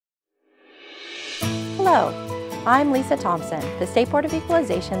Hello, I'm Lisa Thompson, the State Board of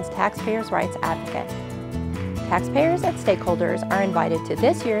Equalization's Taxpayers' Rights Advocate. Taxpayers and stakeholders are invited to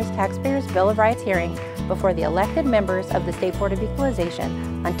this year's Taxpayers' Bill of Rights hearing before the elected members of the State Board of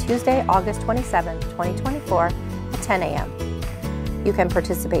Equalization on Tuesday, August 27, 2024 at 10 a.m. You can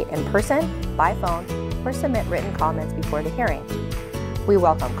participate in person, by phone, or submit written comments before the hearing. We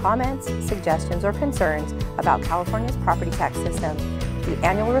welcome comments, suggestions, or concerns about California's property tax system, the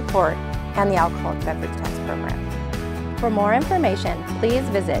annual report, and the alcoholic beverage tax program. For more information, please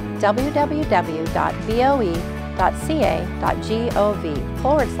visit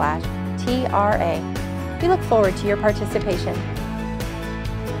www.boe.ca.gov/TRA. We look forward to your participation.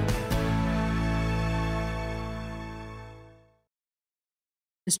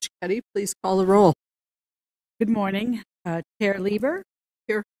 Ms. Cicchetti, please call the roll. Good morning. Chair Lieber?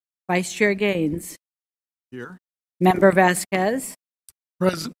 Here. Vice Chair Gaines? Here. Member Vasquez?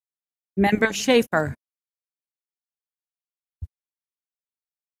 Present. Member Schaefer?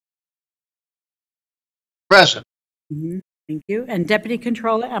 Present. Thank you. And Deputy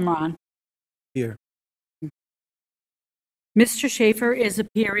Controller Emron? Here. Mr. Schaefer is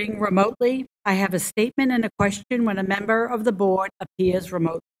appearing remotely. I have a statement and a question when a member of the board appears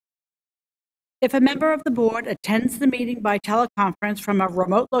remotely. If a member of the board attends the meeting by teleconference from a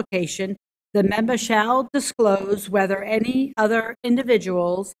remote location, the member shall disclose whether any other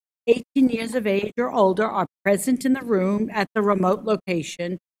individuals 18 years of age or older are present in the room at the remote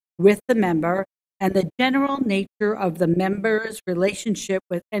location with the member and the general nature of the member's relationship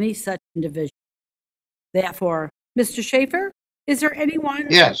with any such individual. Therefore, Mr. Schaefer, is there anyone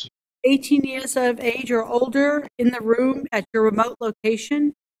 18 years of age or older in the room at your remote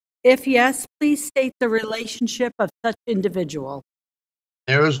location? If yes, please state the relationship of such individual.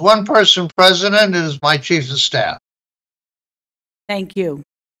 There is one person present, and it is my chief of staff. Thank you.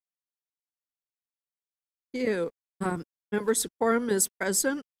 Thank you. Members, quorum is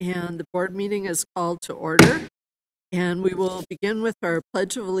present, and the board meeting is called to order. And we will begin with our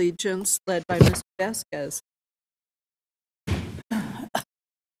Pledge of Allegiance, led by Ms. Vasquez.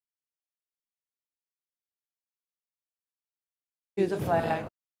 To the flag,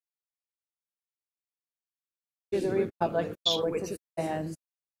 to the republic for which it stands,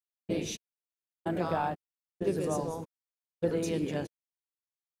 nation under God, indivisible, with liberty and justice.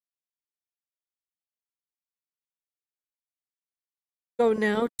 Go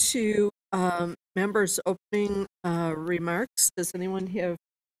now to members' opening remarks. Does anyone have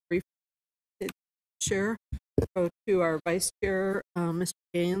brief to share? Go to our Vice Chair, Mr.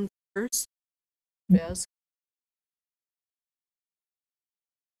 Gaines first. Yes.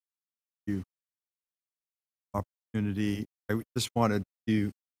 Opportunity. I just wanted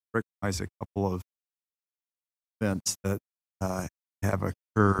to recognize a couple of events that have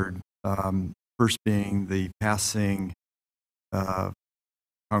occurred. First being the passing of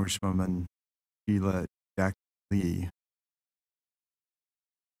Congresswoman Sheila Jackson Lee.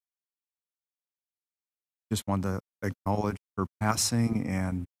 Just wanted to acknowledge her passing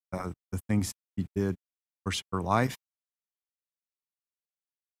and the things she did in the course of her life.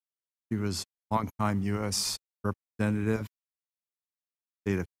 She was a longtime U.S. representative,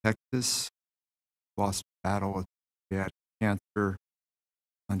 state of Texas, lost a battle with pediatric cancer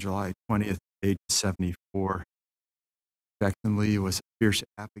on July 20th, age 74. Jackson Lee was a fierce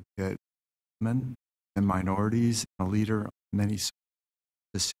advocate for women and minorities and a leader on many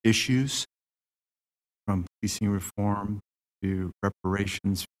social issues, from policing reform to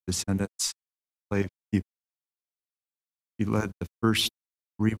reparations for descendants of enslaved people. He led the first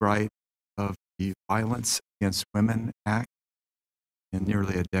rewrite of the Violence Against Women Act in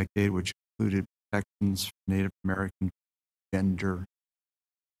nearly a decade, which included protections for Native American gender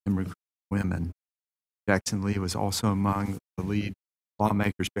immigrant women. Jackson Lee was also among the lead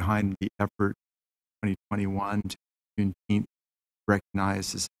lawmakers behind the effort in 2021 to Juneteenth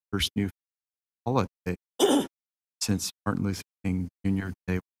recognized as the first new holiday since Martin Luther King Jr.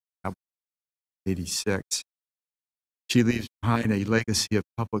 Day was 86. She leaves behind a legacy of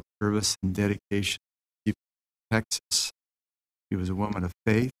public service and dedication to people of Texas. She was a woman of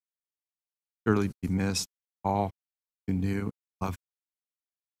faith, surely be missed all who knew and loved her.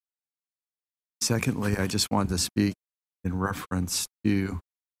 Secondly, I just wanted to speak in reference to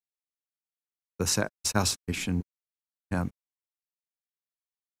the assassination attempt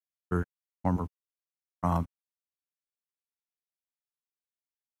for former Trump.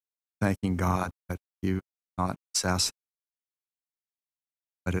 Thanking God that he was not assassinated,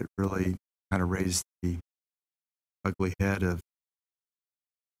 but it really kind of raised the ugly head of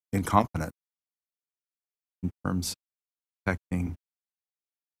incompetence in terms of protecting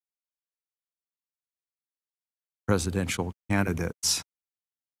presidential candidates.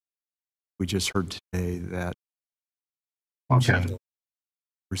 We just heard today that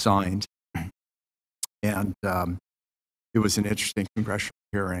resigned, and it was an interesting congressional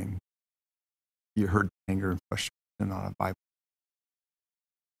hearing. You heard anger and frustration on a Bible.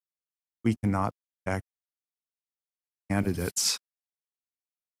 We cannot protect candidates.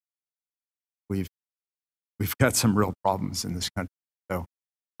 We've got some real problems in this country. So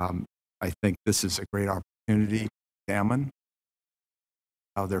I think this is a great opportunity to examine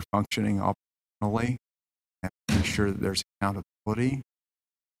how they're functioning operationally and make sure that there's accountability,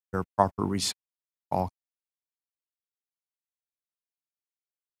 there are proper resources for all,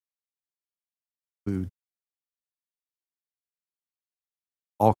 include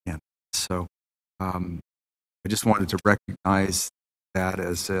all candidates. So I just wanted to recognize that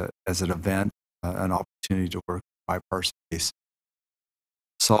as an event, an opportunity to work bipartisan basis,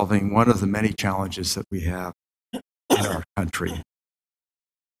 solving one of the many challenges that we have in our country.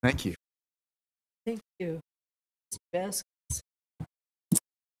 Thank you. Thank you. Mr. Bass?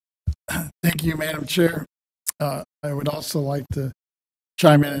 Thank you, Madam Chair. I would also like to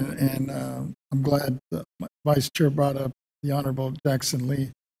chime in, and I'm glad the Vice Chair brought up the Honorable Jackson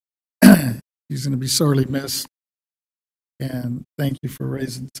Lee. He's going to be sorely missed, and thank you for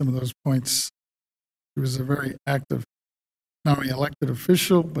raising some of those points. He was a very active, not only elected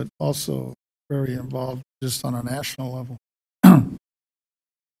official, but also very involved just on a national level.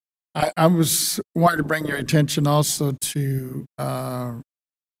 I wanted to bring your attention also to, in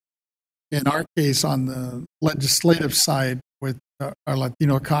our case, on the legislative side with our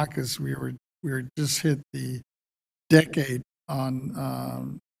Latino caucus, we were just hit the decade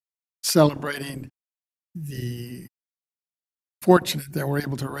on celebrating the fortunate that we're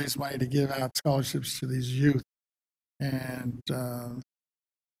able to raise money to give out scholarships to these youth. And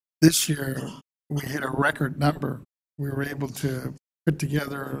this year we hit a record number. We were able to put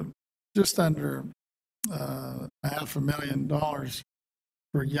together just under $500,000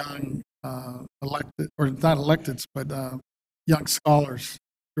 for young elected, or not electeds, but young scholars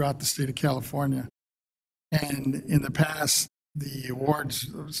throughout the state of California. And in the past, the awards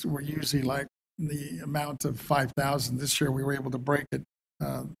were usually like the amount of $5,000. This year, we were able to break it.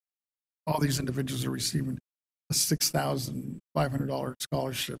 All these individuals are receiving a $6,500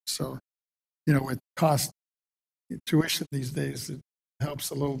 scholarship. So, with cost tuition these days, it helps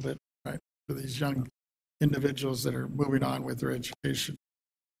a little bit, right, for these young individuals that are moving on with their education.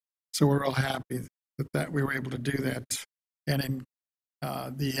 So we're real happy that we were able to do that. And in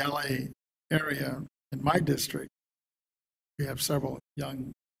the LA area, in my district, we have several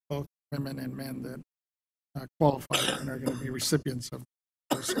young, both women and men, that qualify and are going to be recipients of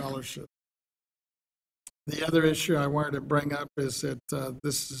the scholarship. The other issue I wanted to bring up is that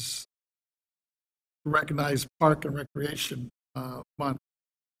this is recognized Park and Recreation Month,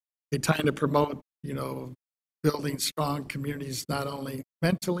 a time to promote, building strong communities, not only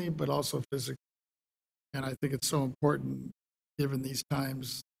mentally, but also physically. And I think it's so important, given these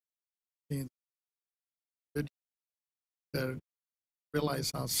times, that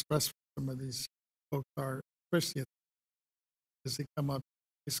realize how stressful some of these folks are, especially as they come up.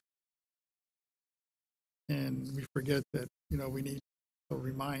 And we forget that, we need to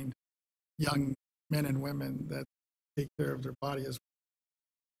remind young men and women that take care of their body as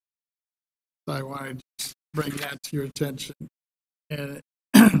well. So I wanted to just bring that to your attention. And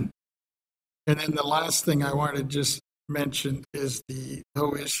and then the last thing I wanted to just mention is the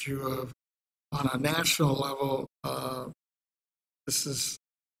whole issue of, on a national level,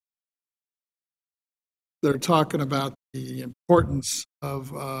 they're talking about the importance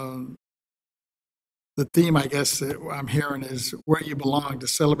of the theme, I guess, that I'm hearing is where you belong, to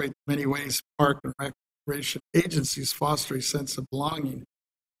celebrate the many ways park and recreation agencies foster a sense of belonging.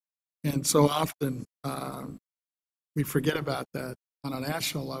 And so often we forget about that on a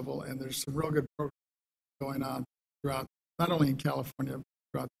national level, and there's some real good programs going on throughout, not only in California, but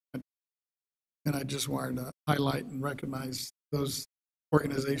throughout the country. And I just wanted to highlight and recognize those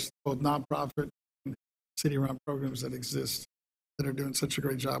organizations, both nonprofit and city-run programs that exist, that are doing such a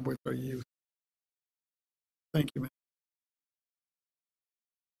great job with our youth. Thank you, ma'am.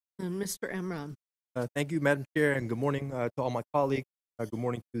 And Mr. Emron. Thank you, Madam Chair, and good morning to all my colleagues. Good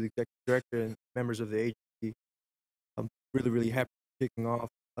morning to the Executive Director and members of the agency. I'm really, really happy to be kicking off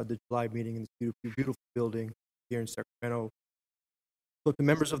the July meeting in this beautiful, beautiful building here in Sacramento. So to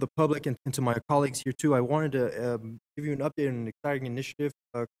members of the public and to my colleagues here too, I wanted to give you an update on an exciting initiative.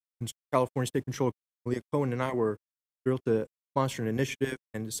 California State Controller Leah Cohen and I were thrilled to sponsor an initiative,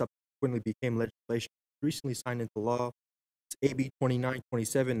 and subsequently became legislation recently signed into law. AB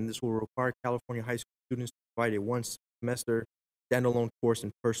 2927, and this will require California high school students to provide a one-semester standalone course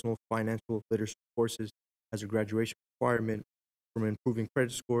in personal financial literacy courses as a graduation requirement, from improving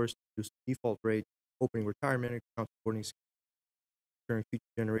credit scores to reduce default rate, opening retirement accounts, supporting ensuring future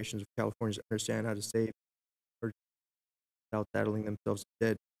generations of Californians understand how to save without saddling themselves with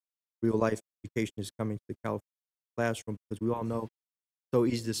debt. Real life education is coming to the California classroom because we all know it's so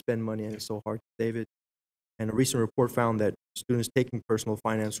easy to spend money and it's so hard to save it. And a recent report found that students taking personal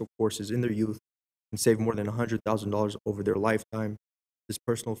financial courses in their youth can save more than $100,000 over their lifetime. This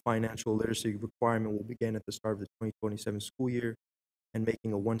personal financial literacy requirement will begin at the start of the 2027 school year and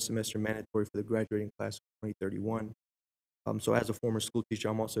making a one semester mandatory for the graduating class of 2031. So as a former school teacher,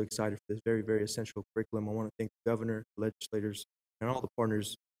 I'm also excited for this very, very essential curriculum. I want to thank the governor, legislators, and all the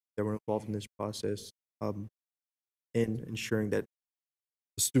partners that were involved in this process in ensuring that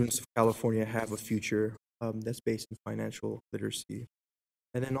the students of California have a future that's based in financial literacy.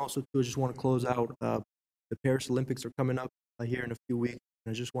 And then also, too, I just want to close out. The Paris Olympics are coming up here in a few weeks.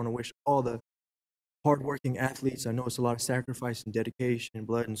 And I just want to wish all the hardworking athletes. I know it's a lot of sacrifice and dedication,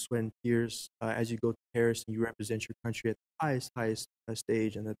 blood and sweat and tears as you go to Paris and you represent your country at the highest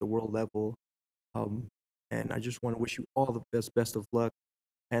stage and at the world level. And I just want to wish you all the best of luck.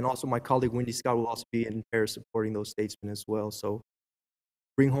 And also, my colleague Wendy Scott will also be in Paris supporting those statesmen as well. So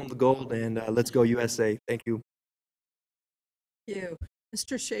bring home the gold and let's go USA. Thank you. Thank you.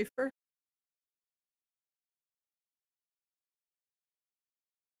 Mr. Schaefer?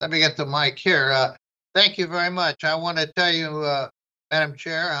 Let me get the mic here. Thank you very much. I want to tell you, Madam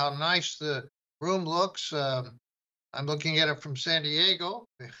Chair, how nice the room looks. I'm looking at it from San Diego.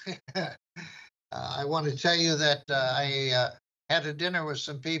 I want to tell you that I had a dinner with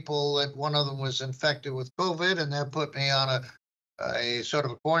some people, and one of them was infected with COVID, and that put me on a sort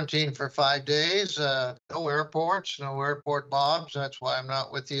of a quarantine for 5 days. No airports, no airport bobs. That's why I'm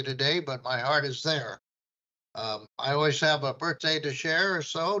not with you today, but my heart is there. I always have a birthday to share or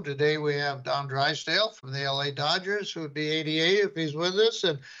so. Today we have Don Drysdale from the LA Dodgers, who would be 88 if he's with us.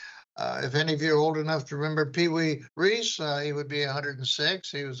 And if any of you are old enough to remember Pee Wee Reese, he would be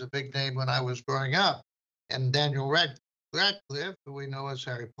 106. He was a big name when I was growing up. And Daniel Radcliffe, who we know as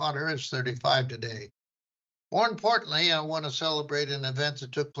Harry Potter, is 35 today. More importantly, I want to celebrate an event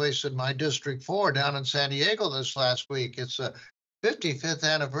that took place in my District 4 down in San Diego this last week. It's a 55th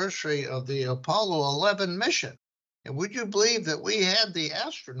anniversary of the Apollo 11 mission. And would you believe that we had the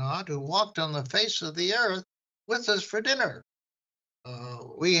astronaut who walked on the face of the earth with us for dinner?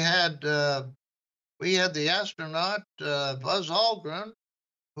 We had the astronaut Buzz Aldrin,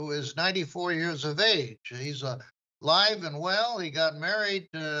 who is 94 years of age. He's alive and well. He got married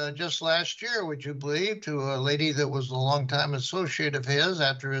just last year, would you believe, to a lady that was a longtime associate of his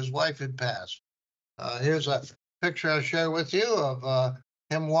after his wife had passed. Here's a picture I'll share with you of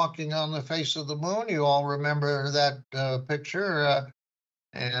him walking on the face of the moon. You all remember that picture.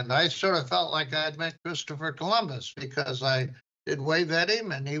 And I sort of felt like I had met Christopher Columbus because I did wave at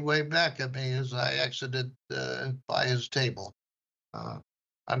him and he waved back at me as I exited by his table.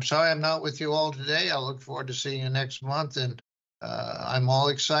 I'm sorry I'm not with you all today. I look forward to seeing you next month. And I'm all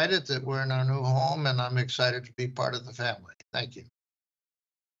excited that we're in our new home and I'm excited to be part of the family. Thank you.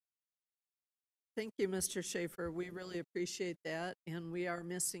 Thank you, Mr. Schaefer. We really appreciate that. And we are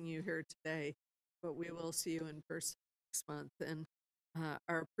missing you here today, but we will see you in person next month. And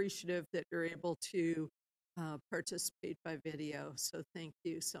are appreciative that you're able to participate by video. So thank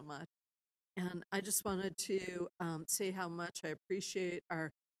you so much. And I just wanted to say how much I appreciate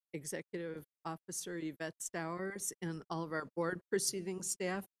our Executive Officer Yvette Stowers and all of our board proceeding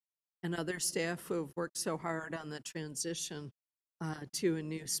staff and other staff who have worked so hard on the transition to a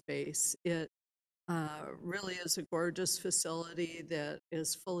new space. It really is a gorgeous facility that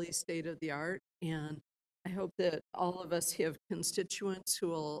is fully state of the art. And I hope that all of us have constituents who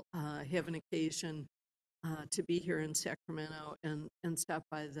will have an occasion to be here in Sacramento and stop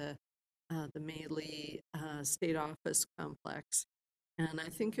by the Mailey State Office Complex. And I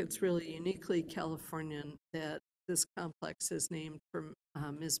think it's really uniquely Californian that this complex is named for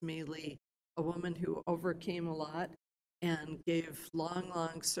Ms. Mailey, a woman who overcame a lot and gave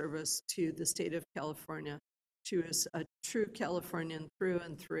long service to the state of California. She was a true Californian through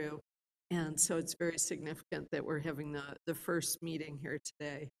and through. And so it's very significant that we're having the first meeting here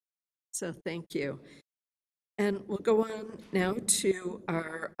today. So thank you. And we'll go on now to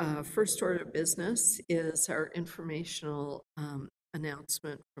our first order of business is our informational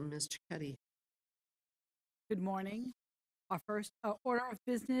announcement from Ms. Cicchetti. Good morning. Our first order of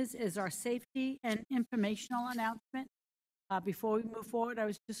business is our safety and informational announcement. Before we move forward, I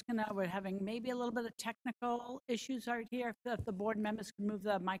was just we're having maybe a little bit of technical issues right here. If the board members can move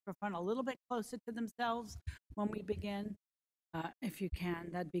the microphone a little bit closer to themselves when we begin, if you can,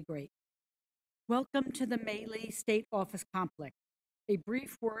 that'd be great. Welcome to the Mayley State Office Complex. A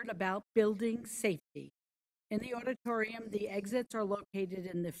brief word about building safety. In the auditorium, the exits are located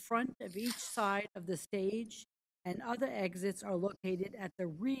in the front of each side of the stage, and other exits are located at the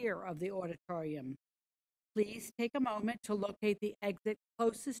rear of the auditorium. Please take a moment to locate the exit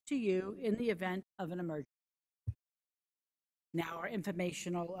closest to you in the event of an emergency. Now, our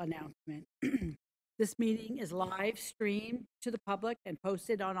informational announcement. This meeting is live streamed to the public and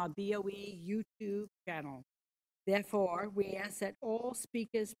posted on our BoE YouTube channel. Therefore, we ask that all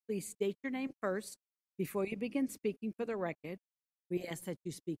speakers please state your name first before you begin speaking for the record. We ask that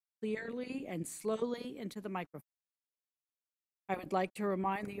you speak clearly and slowly into the microphone. I would like to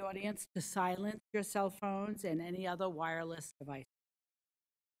remind the audience to silence your cell phones and any other wireless device.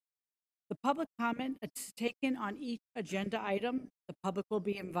 The public comment is taken on each agenda item. The public will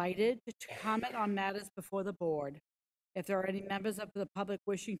be invited to comment on matters before the board. If there are any members of the public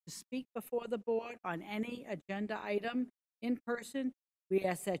wishing to speak before the board on any agenda item in person, we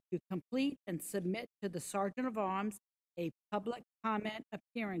ask that you complete and submit to the Sergeant of Arms a public comment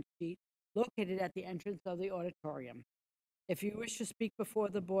appearance sheet located at the entrance of the auditorium. If you wish to speak before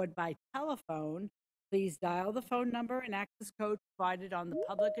the board by telephone, please dial the phone number and access code provided on the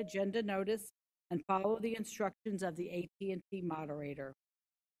public agenda notice and follow the instructions of the AT&T moderator.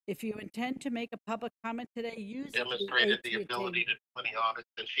 If you intend to make a public comment today, use Demonstrated the ability to do any audits,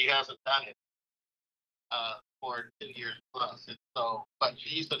 and she hasn't done it for 2 years plus. And so, but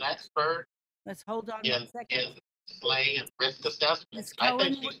she's an expert Let's hold on in 1 second. SLAE and risk assessment. Ms. I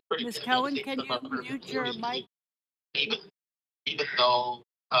Cohen, think she's pretty Ms. good Cohen, at can some you of her mute your mic? Even though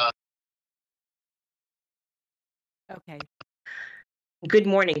Okay, Good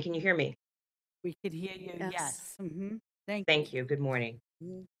morning. Can you hear me? we could hear you. Yes. Yes. Thank you. Thank you. Good morning.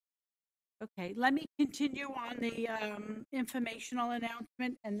 Okay, let me continue on the informational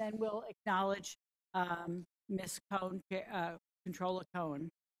announcement, and then we'll acknowledge Ms. Cohen, Controller Cohen.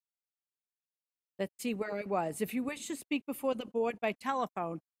 Let's see where I was. If you wish to speak before the board by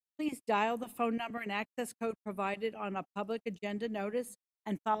telephone, please dial the phone number and access code provided on a public agenda notice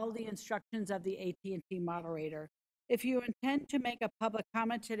and follow the instructions of the AT&T moderator. If you intend to make a public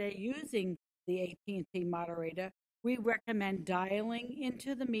comment today using the AT&T moderator, we recommend dialing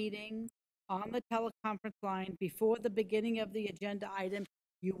into the meeting on the teleconference line before the beginning of the agenda item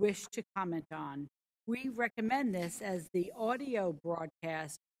you wish to comment on. We recommend this as the audio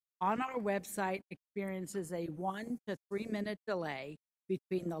broadcast on our website experiences a 1 to 3 minute delay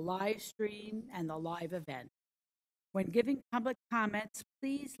between the live stream and the live event. When giving public comments,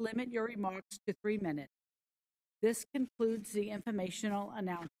 please limit your remarks to 3 minutes. This concludes the informational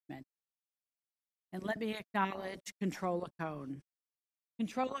announcement. And let me acknowledge Controller Cohen.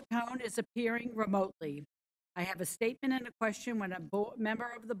 Controller Cohen is appearing remotely. I have a statement and a question when a member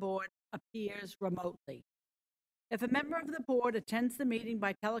of the board appears remotely. If a member of the board attends the meeting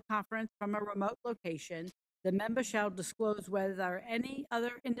by teleconference from a remote location, the member shall disclose whether any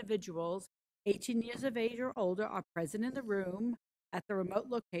other individuals 18 years of age or older are present in the room at the remote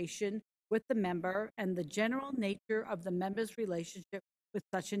location with the member and the general nature of the member's relationship with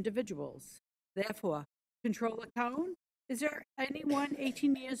such individuals. Therefore, Controller Cohen, is there anyone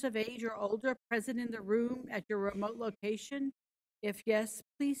 18 years of age or older present in the room at your remote location? If yes,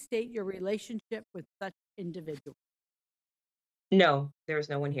 please state your relationship with such individual. No, there is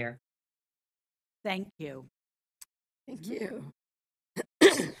no one here. Thank you. Thank you.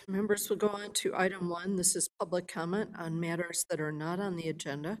 Members will go on to item 1. This is public comment on matters that are not on the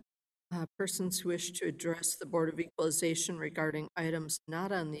agenda. Persons who wish to address the Board of Equalization regarding items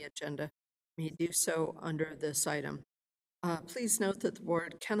not on the agenda may do so under this item. Please note that the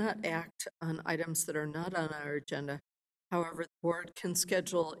board cannot act on items that are not on our agenda. However, the board can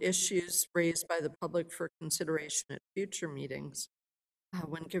schedule issues raised by the public for consideration at future meetings.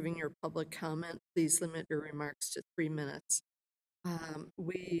 When giving your public comment, please limit your remarks to 3 minutes.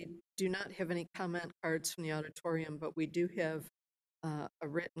 We do not have any comment cards from the auditorium, but we do have a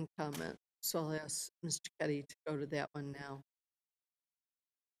written comment. So I'll ask Ms. Cicchetti to go to that one now.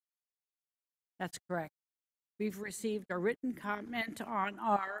 That's correct. We've received a written comment on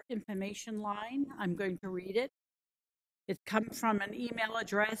our information line. I'm going to read it. It comes from an email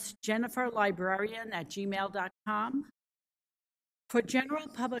address, jenniferlibrarian@gmail.com. For general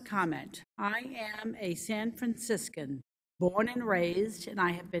public comment, I am a San Franciscan, born and raised, and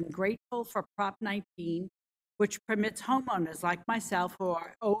I have been grateful for Prop 19, which permits homeowners like myself who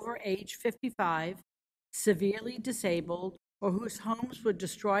are over age 55 severely disabled, or whose homes were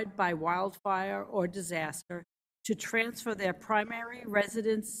destroyed by wildfire or disaster to transfer their primary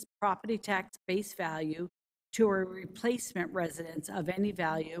residence property tax base value to a replacement residence of any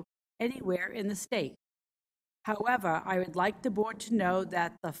value anywhere in the state. However, I would like the board to know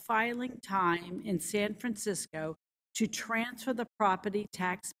that the filing time in San Francisco to transfer the property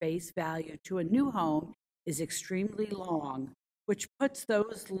tax base value to a new home is extremely long, which puts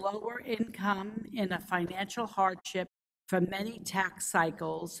those lower income in a financial hardship for many tax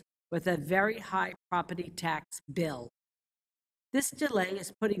cycles with a very high property tax bill. This delay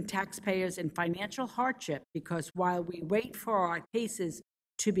is putting taxpayers in financial hardship because while we wait for our cases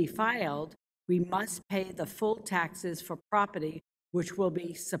to be filed, we must pay the full taxes for property which will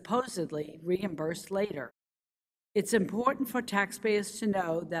be supposedly reimbursed later. It's important for taxpayers to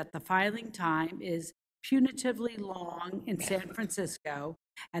know that the filing time is punitively long in San Francisco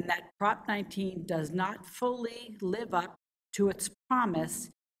and that Prop 19 does not fully live up to its promise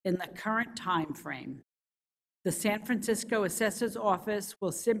in the current time frame. The San Francisco Assessor's Office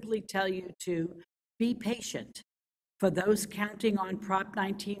will simply tell you to be patient. For those counting on Prop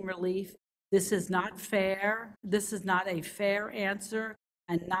 19 relief, this is not fair. This is not a fair answer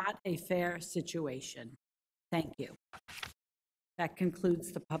and not a fair situation. Thank you. That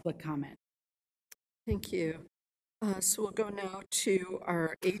concludes the public comment. Thank you. So we'll go now to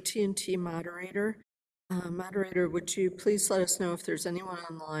our AT&T moderator. Moderator, would you please let us know if there's anyone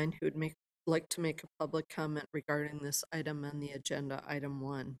online who would like to make a public comment regarding this item on the agenda, item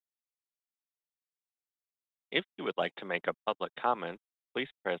 1? If you would like to make a public comment, please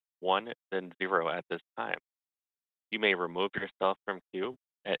press 1 then 0 at this time. You may remove yourself from queue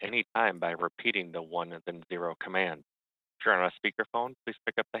at any time by repeating the 1 then 0 command. If you're on a speakerphone, please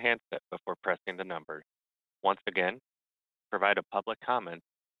pick up the handset before pressing the numbers. Once again, to provide a public comment,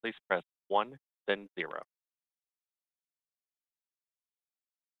 please press 1 then 0.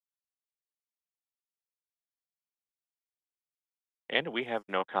 And we have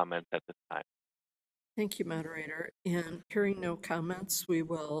no comments at this time. Thank you, moderator. And hearing no comments, we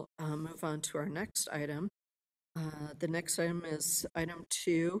will move on to our next item. The next item is item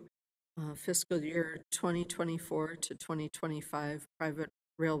 2, fiscal year 2024 to 2025 private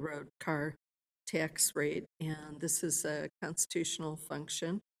railroad car tax rate. And this is a constitutional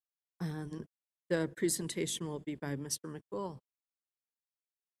function. And the presentation will be by Mr. McCool.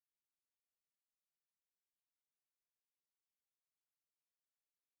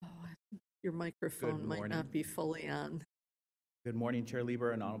 Your microphone might not be fully on. Good morning, Chair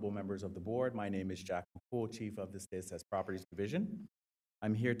Lieber and honorable members of the board. My name is Jack McCool, Chief of the State Assessed Properties Division.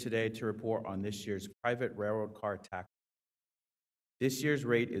 I'm here today to report on this year's private railroad car tax. This year's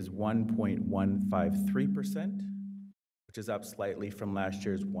rate is 1.153%, which is up slightly from last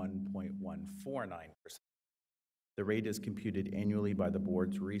year's 1.149%. The rate is computed annually by the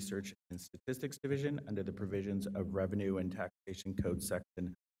board's Research and Statistics Division under the provisions of Revenue and Taxation Code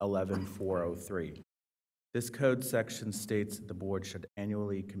Section 11403. This code section states that the board should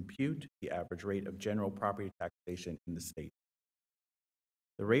annually compute the average rate of general property taxation in the state.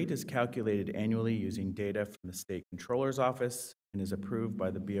 The rate is calculated annually using data from the State Controller's Office and is approved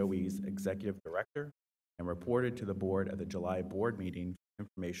by the BoE's Executive Director and reported to the board at the July board meeting for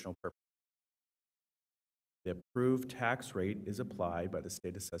informational purposes. The approved tax rate is applied by the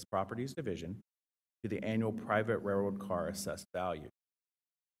State Assessed Properties Division to the annual private railroad car assessed value.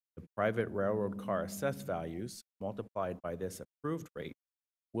 The private railroad car assessed values multiplied by this approved rate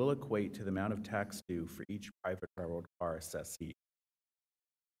will equate to the amount of tax due for each private railroad car assessee.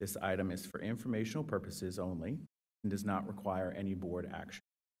 This item is for informational purposes only and does not require any board action.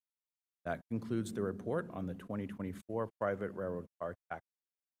 That concludes the report on the 2024 private railroad car tax.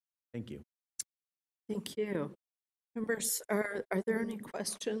 Thank you. Thank you. Members, are there any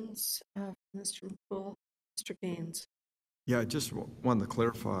questions, Mr. McCool? Mr. Gaines? Yeah, I just wanted to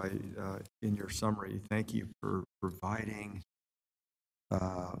clarify in your summary, thank you for providing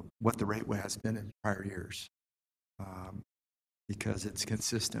what the rate has been in prior years, because it's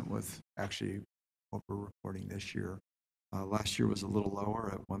consistent with actually what we're reporting this year. Last year was a little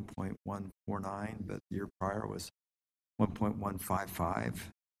lower at 1.149, but the year prior was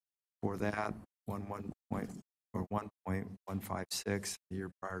 1.155. For that, 1.156. The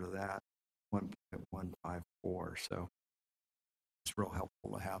year prior to that, 1.154. So it's real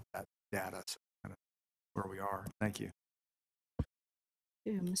helpful to have that data, so kind of where we are. Thank you.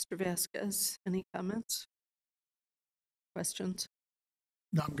 Yeah, Mr. Vasquez, any comments? Questions?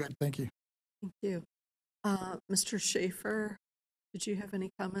 No, I'm good. Thank you. Thank you. Mr. Schaefer, did you have any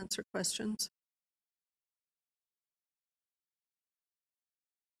comments or questions?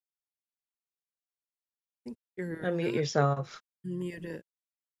 you're Unmute yourself. muted.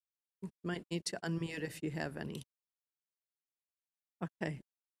 You might need to unmute if you have any. Okay.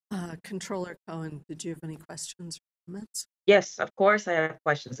 Controller Cohen, did you have any questions or comments? Yes, of course I have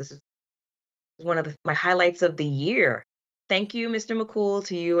questions. This is one of my highlights of the year. Thank you, Mr. McCool,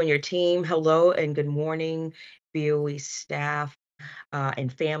 to you and your team. Hello and good morning, BOE staff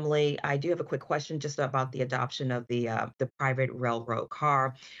and family. I do have a quick question just about the adoption of the private railroad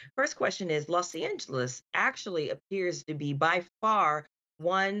car. First question is, Los Angeles actually appears to be by far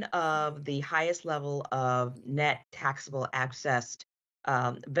one of the highest level of net taxable accessed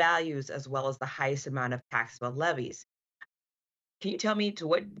values, as well as the highest amount of taxable levies. Can you tell me to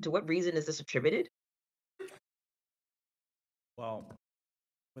what reason is this attributed? Well,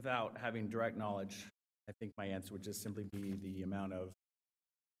 without having direct knowledge, I think my answer would just simply be the amount of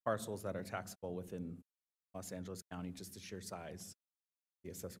parcels that are taxable within Los Angeles County, just the sheer size, the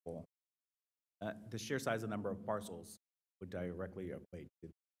assessable. The sheer size and number of parcels would directly equate to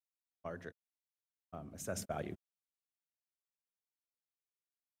larger assessed value.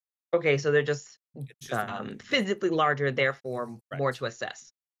 Okay, so they're just It's just physically larger, therefore more Correct. to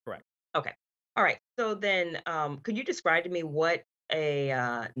assess. Correct. Okay. All right. So then, could you describe to me what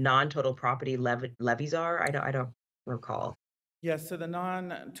a non-total property levies are? I don't recall. Yes, so the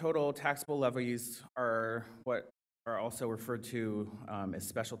non-total taxable levies are what are also referred to as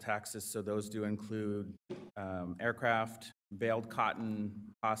special taxes. So those do include aircraft, baled cotton,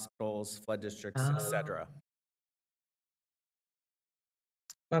 hospitals, flood districts, etc.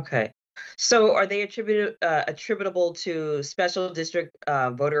 Okay. So are they attributable to special district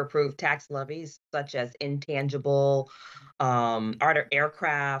voter approved tax levies such as intangible, are there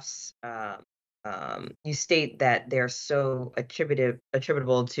aircrafts? You state that they're so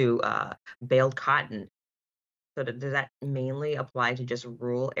attributable to baled cotton. So does that mainly apply to just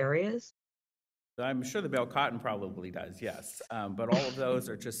rural areas? I'm sure the baled cotton probably does, yes. But all of those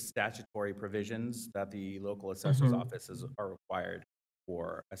are just statutory provisions that the local assessor's Mhm. offices are required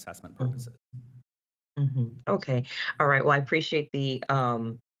for assessment Mhm. purposes. Okay. All right. Well, I appreciate the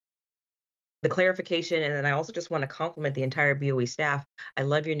clarification, and then I also just want to compliment the entire BOE staff. I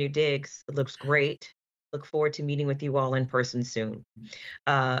love your new digs. It looks great. Look forward to meeting with you all in person soon.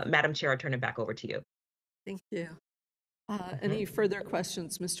 Madam Chair, I'll turn it back over to you. Thank you. Any further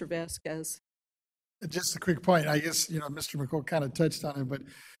questions, Mr. Vasquez? Just a quick point. I guess, Mr. McCall kind of touched on it, but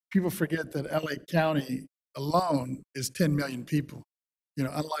people forget that LA County alone is 10 million people.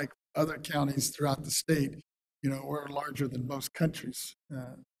 Unlike other counties throughout the state, we're larger than most countries.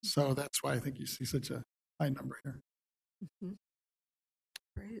 So that's why I think you see such a high number here. Mhm.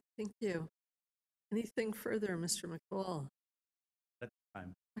 Great, thank you. Anything further, Mr. McCall? That's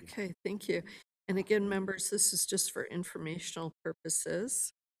fine. Okay, thank you. And again, members, this is just for informational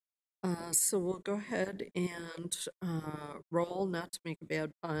purposes. So we'll go ahead and roll, not to make a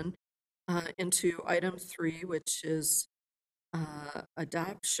bad pun, into item 3, which is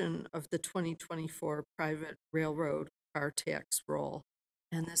adoption of the 2024 private railroad car tax roll.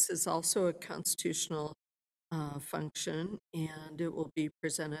 And this is also a constitutional function, and it will be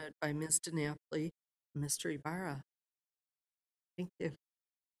presented by Ms. DiNapoli and Mr. Ibarra. Thank you.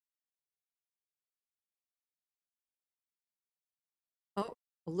 Oh,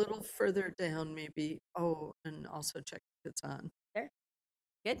 a little further down, maybe. Oh, and also check if it's on. There.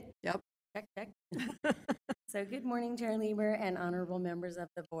 Good? Yep. Check, check. So good morning, Chair Lieber and honorable members of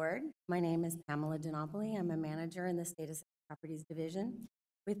the board. My name is Pamela DiNapoli. I'm a manager in the State Assessment Properties Division.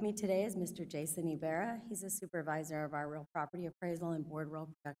 With me today is Mr. Jason Ibarra. He's a supervisor of our real property appraisal and board roll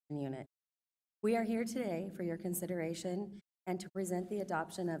production unit. We are here today for your consideration and to present the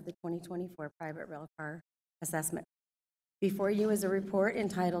adoption of the 2024 private rail car assessment. Before you is a report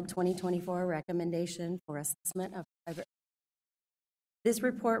entitled 2024 Recommendation for Assessment of Private. This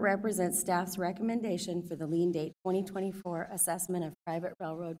report represents staff's recommendation for the lien date 2024 assessment of private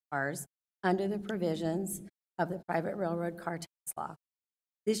railroad cars under the provisions of the private railroad car tax law.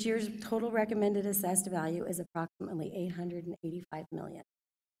 This year's total recommended assessed value is approximately $885 million.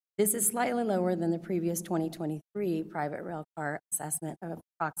 This is slightly lower than the previous 2023 private rail car assessment of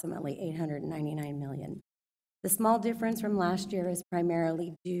approximately $899 million. The small difference from last year is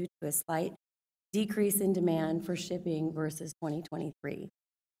primarily due to a slight decrease in demand for shipping versus 2023.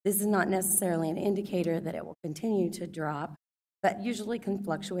 This is not necessarily an indicator that it will continue to drop, but usually can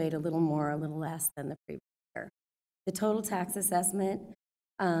fluctuate a little more, a little less than the previous year. The total tax assessment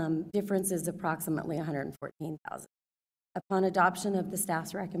difference is approximately $114,000. Upon adoption of the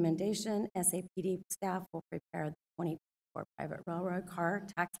staff's recommendation, SAPD staff will prepare the 2024 private railroad car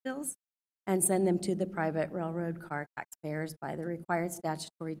tax bills and send them to the private railroad car taxpayers by the required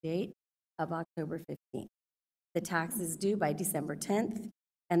statutory date of October 15th. The tax is due by December 10th,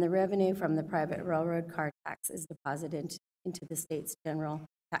 and the revenue from the private railroad car tax is deposited into the state's general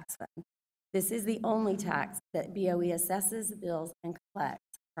tax fund. This is the only tax that BoE assesses, bills, and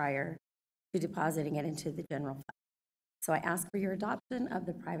collects prior to depositing it into the general fund. So I ask for your adoption of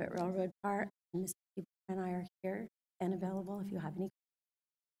the private railroad car. And Mr. Keeper and I are here and available if you have any.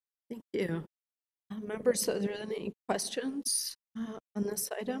 Thank you. Members, are there any questions on this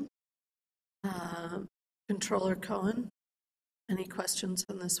item? Controller Cohen, any questions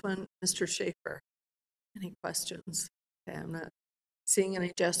on this one? Mr. Schaefer, any questions? Okay, I'm not seeing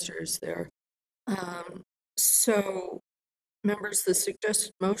any gestures there. So, members, the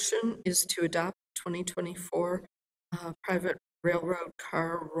suggested motion is to adopt 2024 private railroad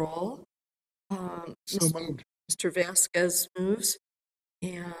car roll. So moved. Mr. Vasquez moves,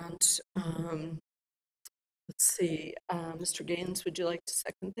 and let's see, Mr. Gaines, would you like to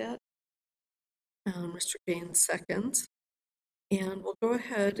second that? Mr. Gaines seconds. And we'll go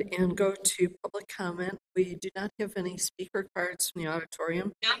ahead and go to public comment. We do not have any speaker cards from the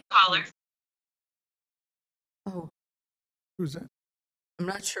auditorium. No caller. Oh, Who's that? I'm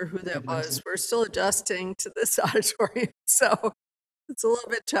not sure who that was. We're still adjusting to this auditorium, so it's a little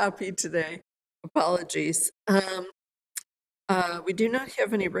bit choppy today. Apologies. We do not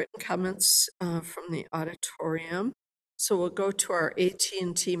have any written comments from the auditorium, so we'll go to our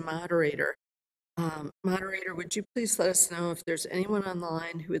AT&T moderator. Moderator, would you please let us know if there's anyone on the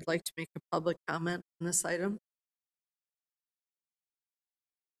line who would like to make a public comment on this item?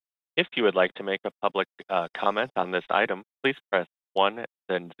 If you would like to make a public comment on this item, please press 1,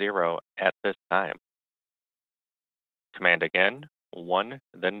 then 0 at this time. Command again, 1,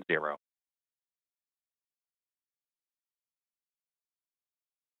 then 0.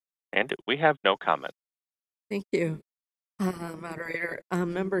 And we have no comments. Thank you, moderator.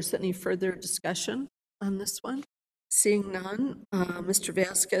 Members, any further discussion on this one? Seeing none, Mr.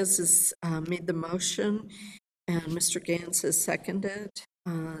 Vasquez has made the motion and Mr. Gaines has seconded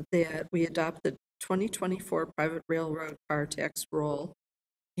that we adopt the 2024 private railroad car tax roll.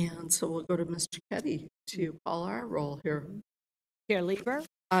 And so we'll go to Mr. Ketty to call our roll here. Chair Lieber,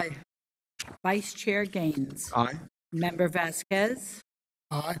 Aye. Vice Chair Gaines, Aye. Member Vasquez,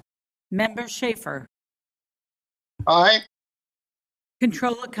 Aye. Member Schaefer, Aye.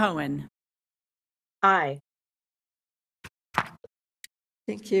 Controller Cohen. Aye.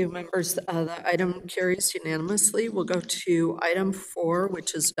 Thank you, members. The item carries unanimously. We'll go to item 4,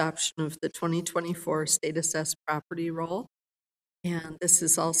 which is adoption of the 2024 state assessed property roll. And this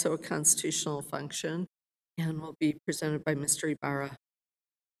is also a constitutional function and will be presented by Mr. Ibarra.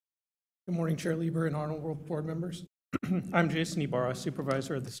 Good morning, Chair Lieber and honorable board members. I'm Jason Ibarra,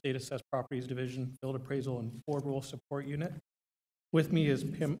 Supervisor of the State Assessed Properties Division, Field Appraisal and Board Roll Support Unit. With me is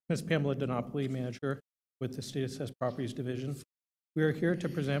Ms. Pamela Donopoli, Manager with the State Assessed Properties Division. We are here to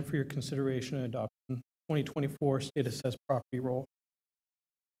present for your consideration and adoption 2024 State Assessed Property Roll.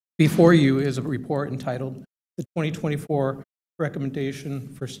 Before you is a report entitled the 2024 Recommendation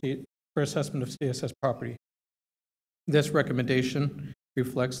for Assessment of State Assessed Property. This recommendation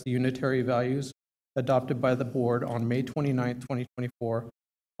reflects the unitary values adopted by the board on May 29, 2024,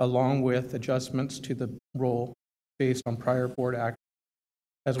 along with adjustments to the roll based on prior board act,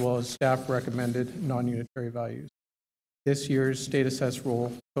 as well as staff recommended non-unitary values. This year's state assessed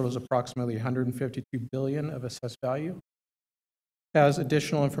roll totals approximately $152 billion of assessed value. As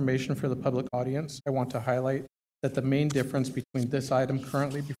additional information for the public audience, I want to highlight that the main difference between this item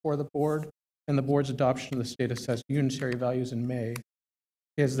currently before the board and the board's adoption of the state assessed unitary values in May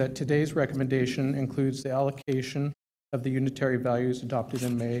is that today's recommendation includes the allocation of the unitary values adopted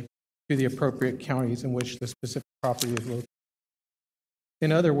in May to the appropriate counties in which the specific property is located.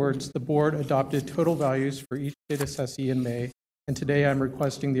 In other words, the board adopted total values for each state assessee in May, and today I'm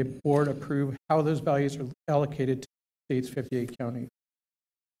requesting the board approve how those values are allocated to the state's 58 counties.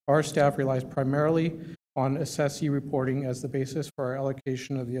 Our staff relies primarily on assessee reporting as the basis for our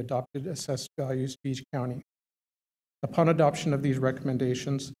allocation of the adopted assessed values to each county. Upon adoption of these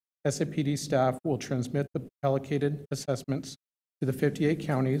recommendations, SAPD staff will transmit the allocated assessments to the 58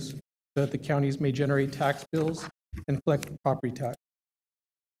 counties so that the counties may generate tax bills and collect property tax.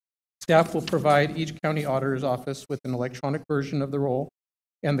 Staff will provide each county auditor's office with an electronic version of the roll,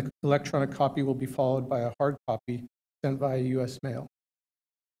 and the electronic copy will be followed by a hard copy sent via U.S. mail.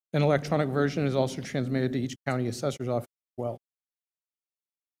 An electronic version is also transmitted to each county assessor's office as well.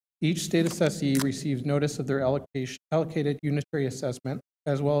 Each state assessee receives notice of their allocated unitary assessment,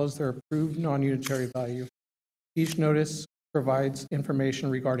 as well as their approved non-unitary value. Each notice provides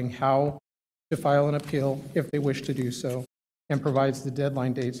information regarding how to file an appeal if they wish to do so, and provides the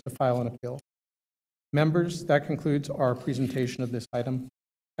deadline dates to file an appeal. Members, that concludes our presentation of this item.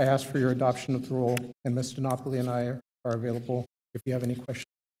 I ask for your adoption of the rule, and Ms. DiNapoli and I are available if you have any questions.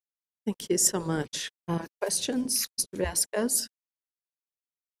 Thank you so much. Questions, Mr. Vasquez?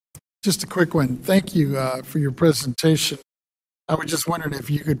 Just a quick one. Thank you for your presentation. I was just wondering if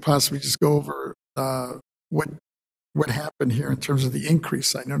you could possibly just go over what happened here in terms of the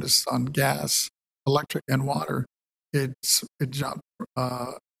increase. I noticed on gas, electric, and water, it jumped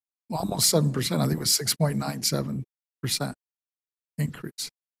almost 7%. I think it was 6.97% increase.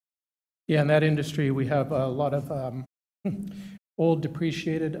 Yeah, in that industry, we have a lot of old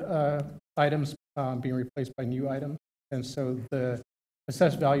depreciated items being replaced by new items. And so the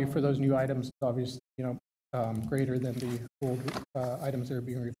assessed value for those new items is obviously, greater than the old items that are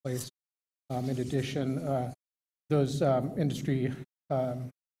being replaced. In addition, those industry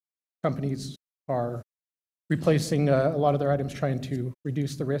companies are replacing a lot of their items, trying to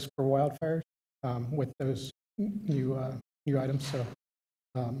reduce the risk for wildfires with those new items. So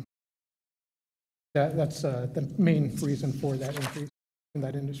that's the main reason for that increase in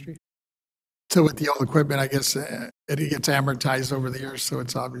that industry. So with the old equipment, I guess it gets amortized over the years, so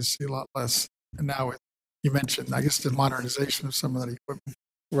it's obviously a lot less. And now you mentioned, I guess, the modernization of some of that equipment.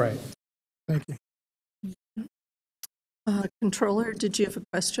 Right. Thank you. Controller, did you have a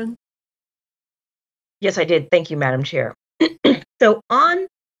question? Yes, I did. Thank you, Madam Chair. So on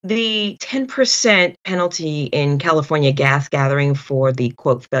the 10% penalty in California gas gathering for the,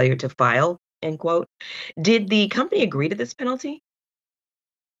 quote, failure to file, end quote, did the company agree to this penalty?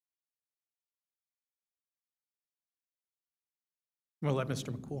 I'm going to let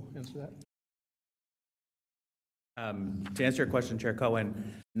Mr. McCool answer that. To answer your question, Chair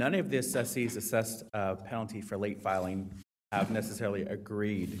Cohen, none of the assessees assessed penalty for late filing have necessarily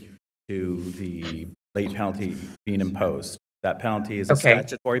agreed to the late penalty being imposed. That penalty is a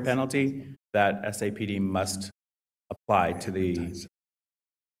statutory penalty that SAPD must apply to the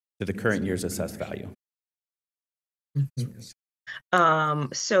current year's assessed value.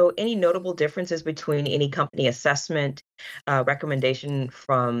 So any notable differences between any company assessment recommendation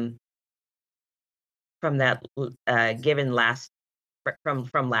from that given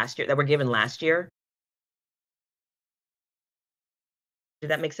from last year that were given last year?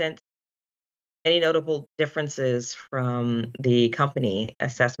 Did that make sense? Any notable differences from the company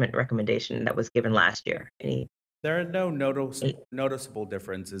assessment recommendation that was given last year? There are no noticeable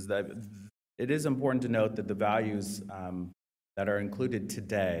differences. That it is important to note that the values that are included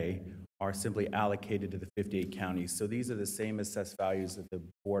today are simply allocated to the 58 counties. So these are the same assessed values that the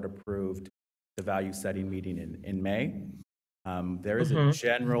board approved the value setting meeting in May. There is a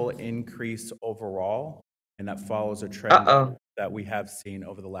general increase overall, and that follows a trend that we have seen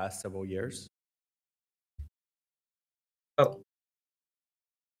over the last several years.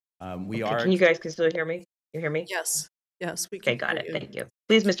 Can you guys still hear me? You hear me? Yes. Yes, we can. Okay, got it. Thank you.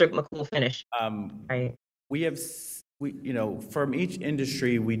 Please, Mr. McCool, finish. From each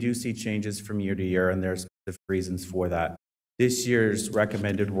industry, we do see changes from year to year, and there's specific reasons for that. This year's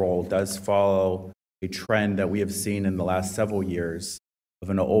recommended roll does follow a trend that we have seen in the last several years of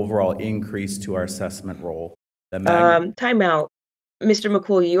an overall increase to our assessment roll. Time out. Mr.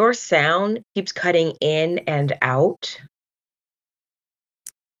 McCool, your sound keeps cutting in and out.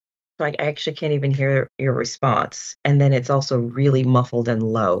 So I actually can't even hear your response. And then it's also really muffled and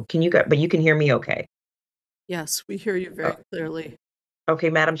low. But you can hear me okay? Yes, we hear you very clearly. Okay,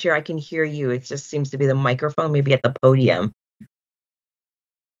 Madam Chair, I can hear you. It just seems to be the microphone, maybe at the podium.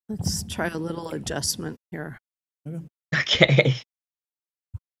 Let's try a little adjustment here. Okay.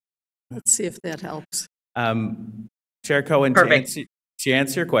 Let's see if that helps. Chair Cohen, to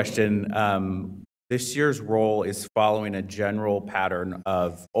answer your question, this year's roll is following a general pattern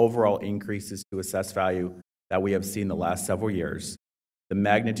of overall increases to assessed value that we have seen the last several years. The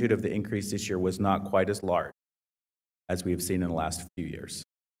magnitude of the increase this year was not quite as large as we have seen in the last few years.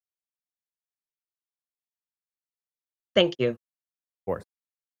 Thank you. Of course.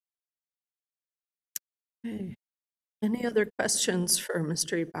 Okay. Any other questions for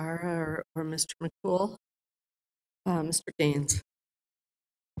Mr. Ibarra or Mr. McCool? Mr. Gaines.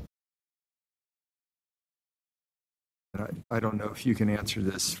 I don't know if you can answer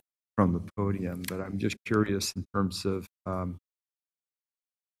this from the podium, but I'm just curious in terms of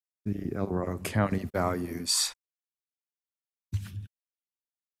the El Dorado County values.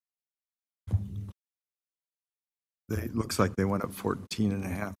 It looks like they went up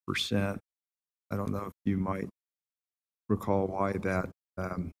 14.5%. I don't know if you might recall why that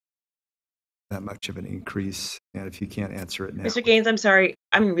much of an increase, and if you can't answer it now. Mr. Gaines, I'm sorry.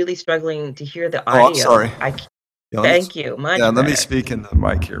 I'm really struggling to hear the audio. Oh, I'm sorry. Thank you. Let me speak in the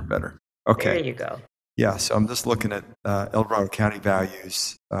mic here better. Okay. There you go. Yeah, so I'm just looking at El Dorado County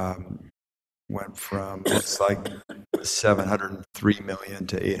values. Went from, looks like 703 million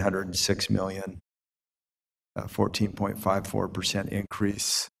to 806 million, 14.54%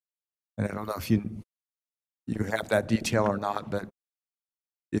 increase. And I don't know if you have that detail or not, but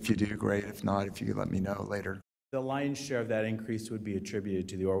if you do, great. If not, if you could let me know later. The lion's share of that increase would be attributed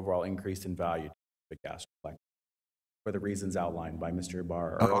to the overall increase in value to the gas collector for the reasons outlined by Mr.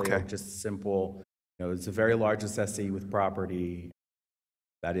 Ibarra earlier. Okay. Just simple, it's a very large assessee with property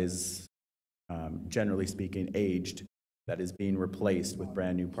that is, generally speaking, aged, that is being replaced with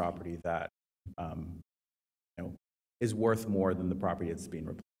brand new property that is worth more than the property that's being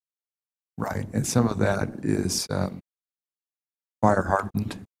replaced. Right, and some of that is fire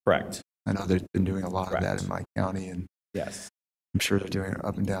hardened. Correct. I know they've been doing a lot Correct. of that in my county, and Yes. I'm sure they're doing it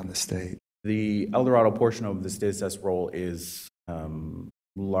up and down the state. The El Dorado portion of the state assess role is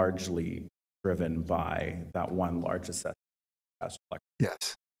largely driven by that one large assessment.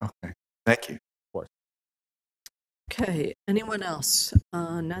 Yes. Okay. Thank you. Of course. Okay, anyone else?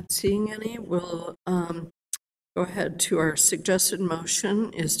 Not seeing any, we'll go ahead to our suggested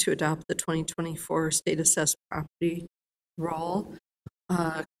motion is to adopt the 2024 state assessed property roll.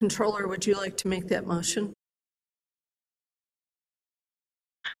 Controller, would you like to make that motion?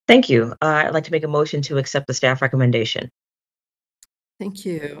 Thank you. I'd like to make a motion to accept the staff recommendation. Thank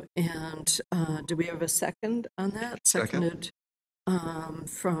you. And do we have a second on that? Second. Seconded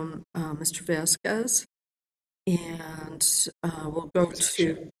from Mr. Vasquez. And we'll go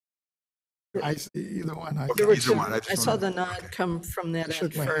to. Either one. There were Either two- one. I just saw wanted- the nod come from that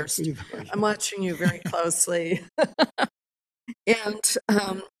Shook end my head first. either way. I'm watching you very closely. And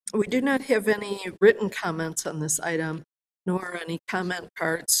we do not have any written comments on this item, nor any comment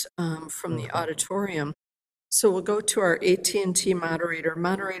cards from the auditorium. So we'll go to our AT&T moderator.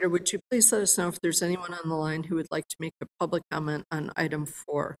 Moderator, would you please let us know if there's anyone on the line who would like to make a public comment on item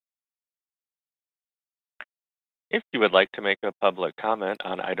 4? If you would like to make a public comment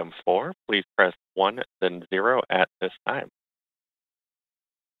on item 4, please press 1, then 0 at this time.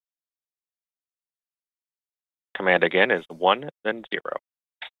 Command again is 1, then 0.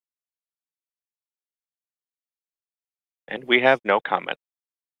 And we have no comment.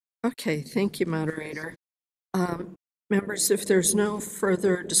 Okay, thank you, moderator. Members, if there's no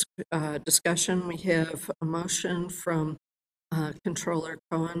further discussion, we have a motion from Controller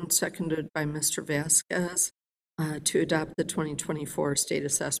Cohen, seconded by Mr. Vasquez, to adopt the 2024 state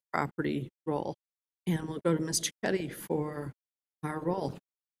assessed property roll. And we'll go to Ms. Cicchetti for our roll.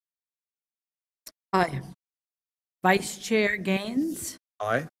 Aye. Vice Chair Gaines,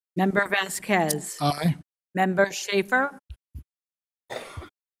 Aye. Member Vasquez, Aye. Member Schaefer,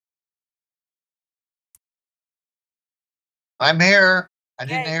 I'm here. I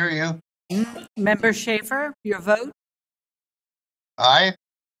didn't Okay. hear you. Member Schaefer, your vote? Aye.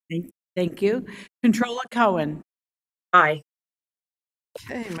 Thank you. Controller Cohen, Aye.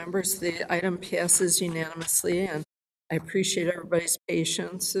 Okay, members, the item passes unanimously, and I appreciate everybody's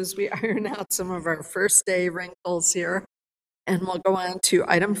patience as we iron out some of our first day wrinkles here. And we'll go on to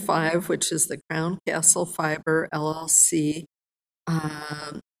item 5, which is the Crown Castle Fiber LLC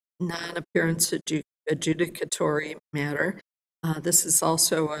non-appearance adjudicatory matter. This is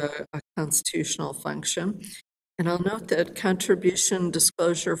also a constitutional function. And I'll note that contribution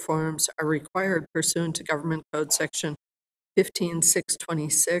disclosure forms are required pursuant to Government Code Section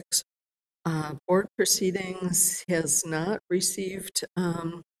 15626. Board proceedings has not received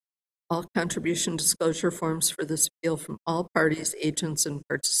all contribution disclosure forms for this appeal from all parties, agents, and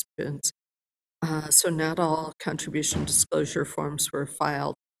participants. So not all contribution disclosure forms were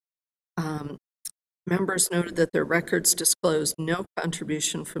filed. Members noted that their records disclosed no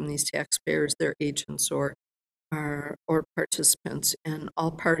contribution from these taxpayers, their agents, or participants, and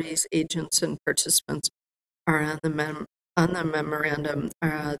all parties, agents, and participants are on the memorandum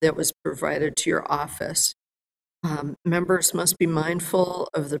that was provided to your office. Members must be mindful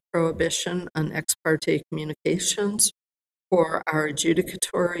of the prohibition on ex parte communications for our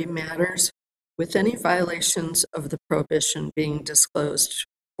adjudicatory matters, with any violations of the prohibition being disclosed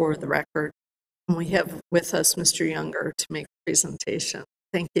for the record. And we have with us Mr. Younger to make the presentation.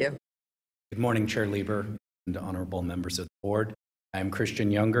 Thank you. Good morning, Chair Lieber and honorable members of the board. I'm Christian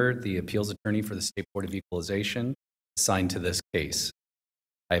Younger, the appeals attorney for the State Board of Equalization, assigned to this case.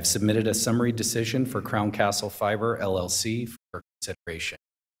 I have submitted a summary decision for Crown Castle Fiber LLC for consideration.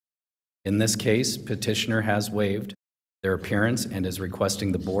 In this case, petitioner has waived their appearance and is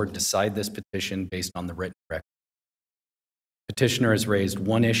requesting the board decide this petition based on the written record. Petitioner has raised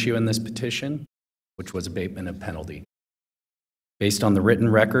one issue in this petition, which was abatement of penalty. Based on the written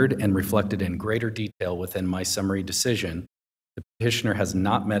record and reflected in greater detail within my summary decision, the petitioner has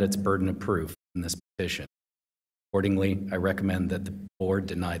not met its burden of proof in this petition. Accordingly, I recommend that the board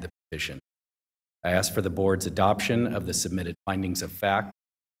deny the petition. I ask for the board's adoption of the submitted findings of fact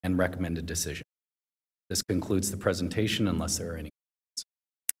and recommended decision. This concludes the presentation unless there are any questions.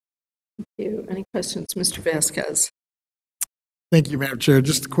 Thank you. Any questions, Mr. Vasquez? Thank you, Madam Chair.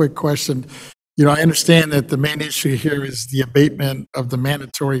 Just a quick question. I understand that the main issue here is the abatement of the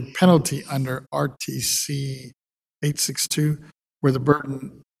mandatory penalty under RTC 862, where the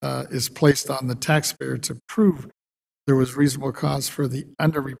burden is placed on the taxpayer to prove there was reasonable cause for the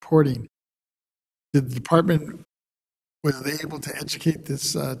underreporting. Did the department, were they able to educate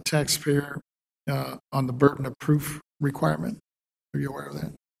this taxpayer on the burden of proof requirement? Are you aware of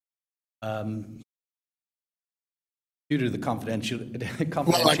that? Due to the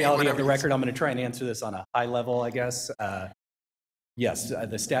confidentiality of the record, I'm going to try and answer this on a high level, I guess. Yes,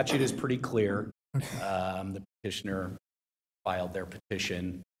 the statute is pretty clear. The petitioner filed their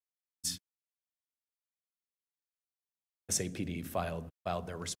petition. SAPD filed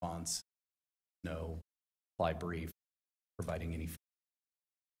their response. No reply brief providing any.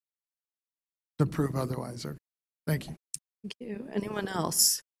 To prove otherwise. Okay. Thank you. Thank you. Anyone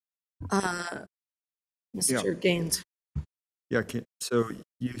else? Mr. Gaines. Yeah, so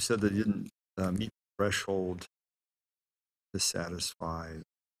you said they didn't meet the threshold to satisfy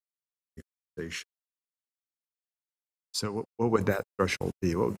the accusation. So what would that threshold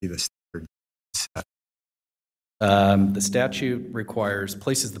be? What would be the standard set? The statute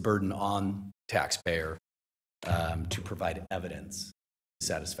places the burden on the taxpayer to provide evidence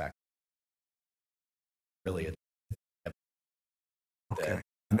satisfactory. Really, okay.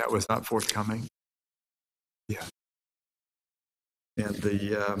 And that was not forthcoming? Yeah. And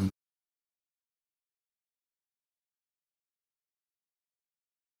the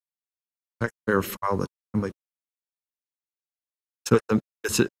taxpayer filed a timely. So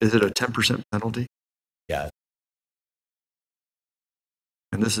is it a 10% penalty? Yeah.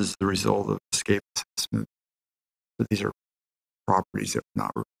 And this is the result of escape assessment. So these are properties that were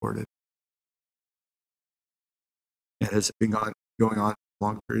not reported. And has it been going on a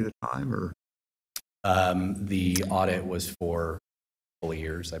long period of time, or? The audit was for 4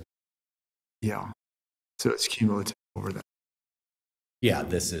 years. Yeah. So it's cumulative over that. Yeah,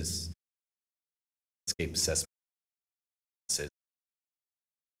 this is escape assessment.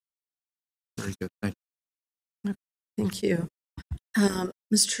 Very good. Thank you. Thank you.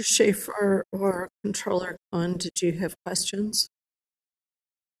 Mr. Schaefer or Controller Cohen, did you have questions?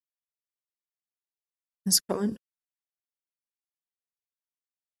 Ms. Cohen?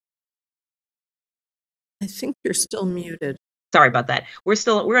 I think you're still muted. Sorry about that.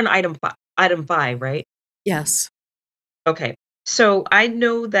 We're on item five, right? Yes. Okay. So I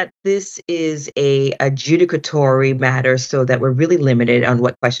know that this is a adjudicatory matter, so that we're really limited on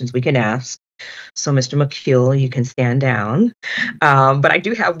what questions we can ask. So Mr. McKeel, you can stand down. But I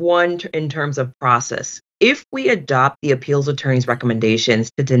do have one in terms of process. If we adopt the appeals attorney's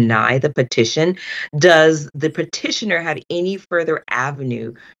recommendations to deny the petition, does the petitioner have any further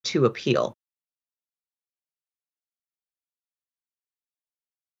avenue to appeal?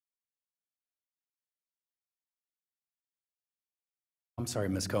 I'm sorry,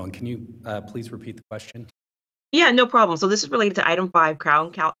 Ms. Cohen, can you please repeat the question? Yeah, no problem. So this is related to item 5,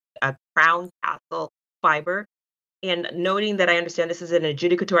 Crown Castle Fiber. And noting that I understand this is an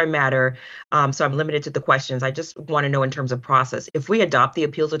adjudicatory matter, so I'm limited to the questions. I just want to know in terms of process. If we adopt the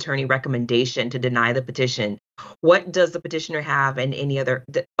appeals attorney recommendation to deny the petition, what does the petitioner have and any other,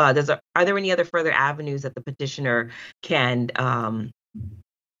 are there any other further avenues that the petitioner can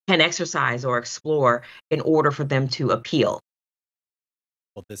exercise or explore in order for them to appeal?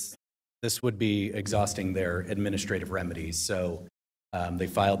 Well, this would be exhausting their administrative remedies. So they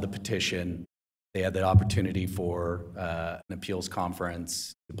filed the petition. They had the opportunity for an appeals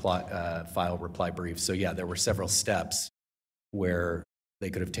conference, file reply briefs. So yeah, there were several steps where they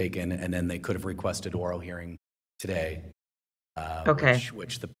could have taken, and then they could have requested oral hearing today,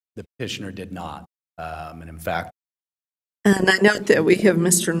 which the petitioner did not. And in fact, and I note that we have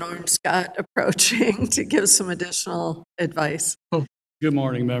Mr. Norm Scott approaching to give some additional advice. Good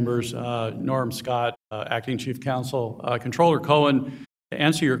morning, members. Norm Scott, Acting Chief Counsel. Controller Cohen, to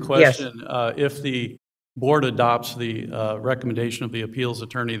answer your question, yes. If the board adopts the recommendation of the appeals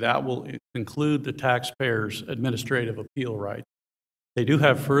attorney, that will include the taxpayer's administrative appeal right. They do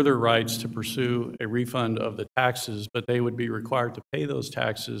have further rights to pursue a refund of the taxes, but they would be required to pay those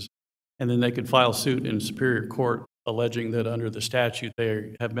taxes, and then they could file suit in Superior Court alleging that under the statute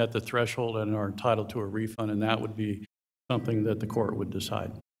they have met the threshold and are entitled to a refund, and that would be something that the court would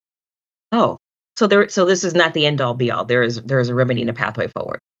decide. Oh, so this is not the end all be all. There is a remedy and a pathway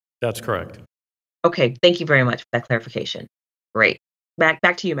forward. That's correct. Okay, thank you very much for that clarification. Great. Back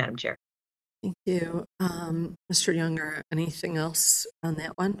to you, Madam Chair. Thank you. Mr. Younger, anything else on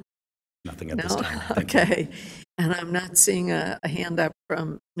that one? Nothing at No? this time. Thank you. Okay. And I'm not seeing a hand up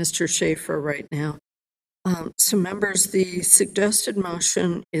from Mr. Schaefer right now. So members, the suggested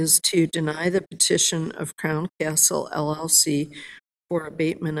motion is to deny the petition of Crown Castle LLC for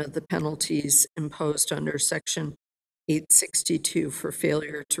abatement of the penalties imposed under Section 862 for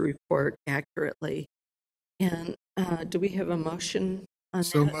failure to report accurately. And do we have a motion on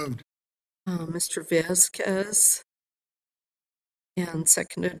So that? moved. Mr. Vasquez, and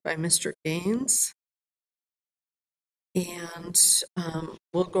seconded by Mr. Gaines. And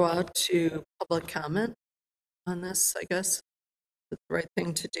we'll go out to public comment on this, I guess. That's the right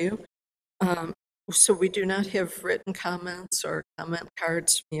thing to do. So we do not have written comments or comment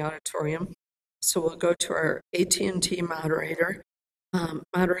cards from the auditorium. So we'll go to our AT&T moderator.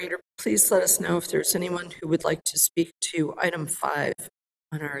 Moderator, please let us know if there's anyone who would like to speak to item 5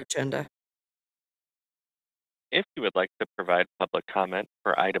 on our agenda. If you would like to provide public comment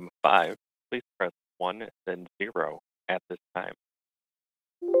for item 5, please press 1, then 0 at this time.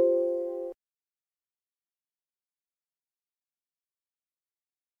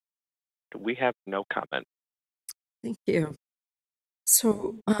 We have no comment. Thank you.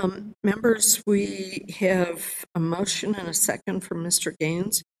 So, members, we have a motion and a second from Mr.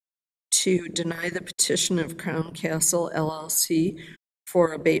 Gaines to deny the petition of Crown Castle LLC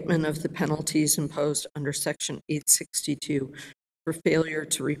for abatement of the penalties imposed under Section 862 for failure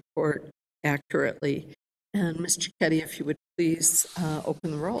to report accurately. And Mr. Ketty, if you would please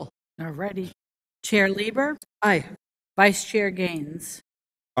open the roll. All righty. Chair Lieber, Aye. Vice Chair Gaines,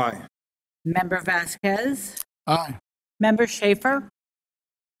 Aye. Member Vasquez, Aye. Member Schaefer,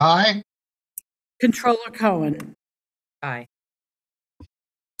 Aye. Controller Cohen. Aye.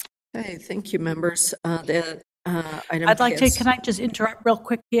 Okay, thank you, members. That item I'd like to, passed. can I just interrupt real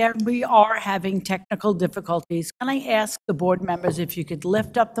quick here? We are having technical difficulties. Can I ask the board members if you could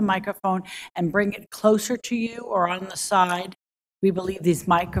lift up the microphone and bring it closer to you or on the side? We believe these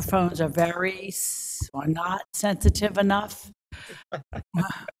microphones are are not sensitive enough.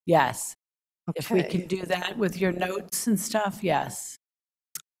 Yes. If we Okay. can do that with your notes and stuff, yes.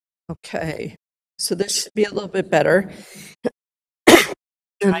 Okay, so this should be a little bit better.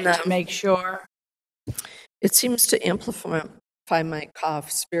 Trying And, to make sure. it seems to amplify my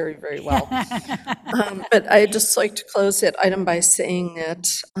coughs very, very well. But I'd just like to close that item by saying that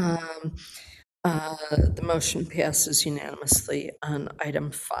the motion passes unanimously on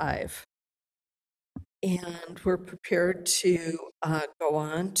item 5. And we're prepared to go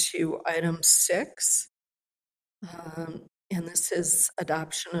on to item 6. And this is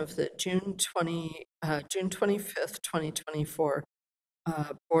adoption of the June 25th, 2024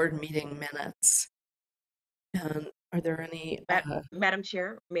 board meeting minutes. And are there any? Madam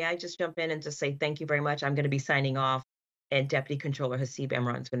Chair, may I just jump in and just say thank you very much? I'm going to be signing off, and Deputy Controller Hasib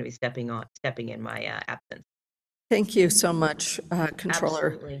Emron is going to be stepping in my absence. Thank you so much, Controller.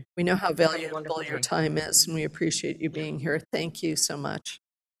 Absolutely. We know how Have a valuable wonderful your day. time is, and we appreciate you being here. Thank you so much.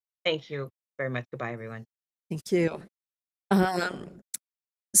 Thank you very much. Goodbye, everyone. Thank you.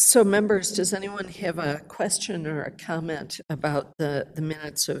 So members, does anyone have a question or a comment about the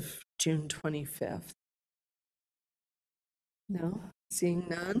minutes of June 25th? No, seeing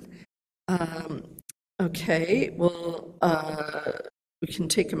none. Okay, well, we can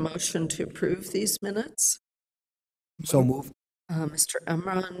take a motion to approve these minutes. So moved. Mr.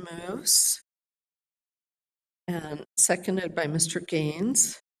 Emron moves, and seconded by Mr.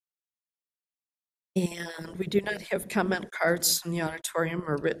 Gaines. And we do not have comment cards in the auditorium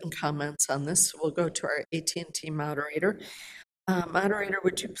or written comments on this, so we'll go to our AT&T moderator. Moderator,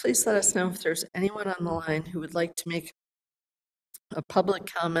 would you please let us know if there's anyone on the line who would like to make a public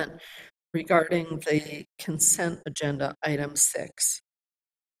comment regarding the consent agenda, item 6?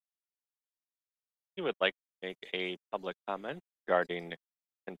 If you would like to make a public comment regarding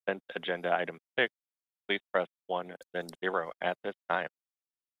consent agenda item 6, please press 1, then 0 at this time.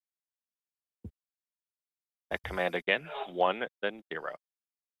 That command again, 1, then 0.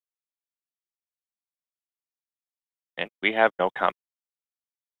 And we have no comment.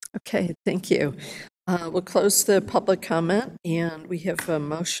 Okay, thank you. We'll close the public comment, and we have a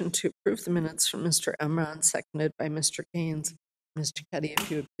motion to approve the minutes from Mr. Emron, seconded by Mr. Gaines. Mr. Ketty,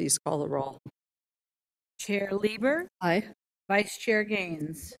 if you would please call the roll. Chair Lieber, Aye. Vice Chair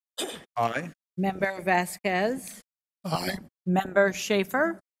Gaines, Aye. Member Vasquez, Aye. Member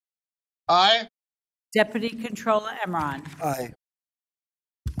Schaefer, Aye. Deputy Controller Emron. Aye.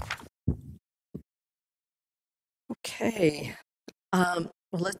 Okay. Well,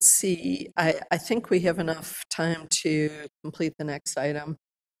 let's see. I think we have enough time to complete the next item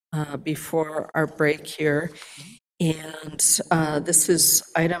before our break here. And this is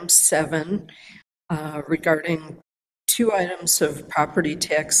item 7 regarding 2 items of property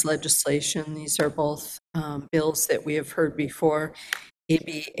tax legislation. These are both bills that we have heard before.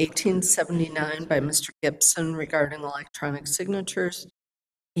 AB 1879 by Mr. Gibson regarding electronic signatures,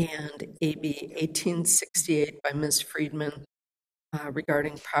 and AB 1868 by Ms. Friedman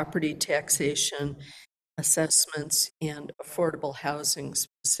regarding property taxation, assessments, and affordable housing,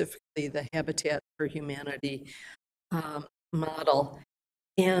 specifically the Habitat for Humanity model.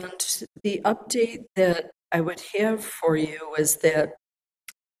 And the update that I would have for you is that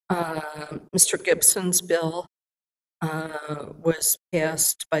Mr. Gibson's bill was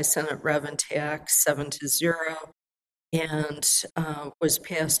passed by Senate Rev and Tax 7-0 and was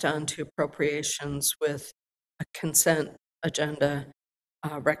passed on to appropriations with a consent agenda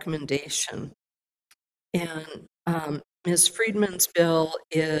recommendation. And Ms. Friedman's bill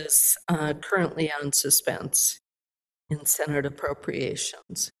is currently on suspense in Senate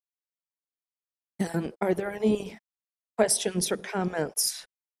appropriations. And are there any questions or comments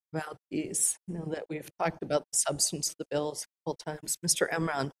about these? I know that we've talked about the substance of the bills a couple times. Mr.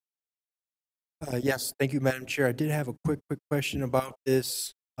 Emron. Yes, thank you, Madam Chair. I did have a quick question about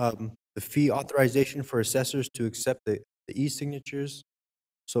this. The fee authorization for assessors to accept the e-signatures.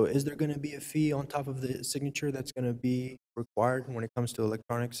 So is there going to be a fee on top of the signature that's going to be required when it comes to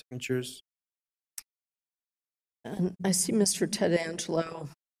electronic signatures? And I see Mr. Ted Angelo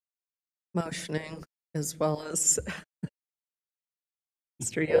motioning as well as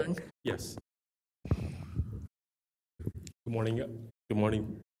Mr. Young. Yes. Good morning. Good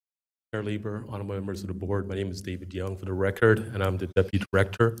morning, Chair Lieber, honorable members of the board. My name is David Young for the record, and I'm the Deputy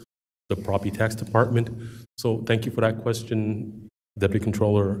Director of the Property Tax Department. So thank you for that question, Deputy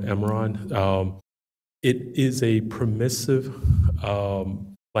Controller Emron. It is a permissive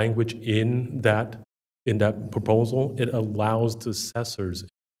language in that proposal. It allows the assessors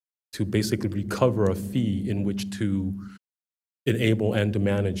to basically recover a fee in which to enable and to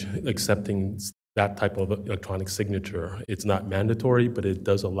manage accepting that type of electronic signature. It's not mandatory, but it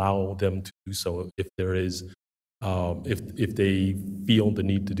does allow them to do so if there is, if they feel the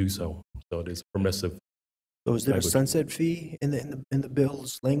need to do so. So it is permissive. So is there language. a sunset fee in the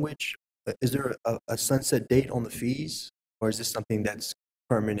bill's language? Is there a sunset date on the fees, or is this something that's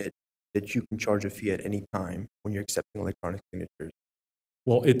permanent that you can charge a fee at any time when you're accepting electronic signatures?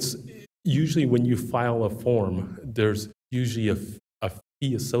 Well, it's usually when you file a form, there's usually a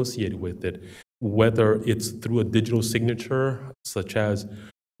fee associated with it, whether it's through a digital signature, such as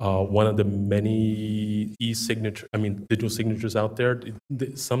one of the many digital signatures out there.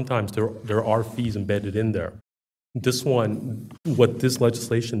 Sometimes there are fees embedded in there. This one, what this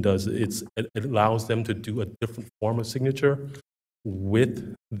legislation does, it allows them to do a different form of signature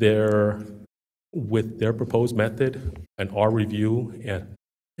with their proposed method and our review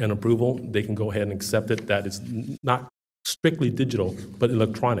and approval. They can go ahead and accept it. That is not strictly digital, but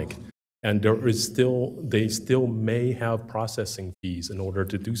electronic. And they still may have processing fees in order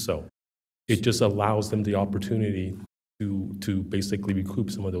to do so. It just allows them the opportunity to basically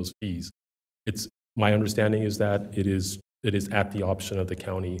recoup some of those fees. My understanding is that it is at the option of the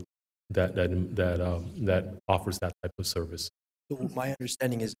county that offers that type of service. So my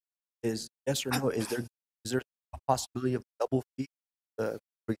understanding is yes or no, is there a possibility of double fee? For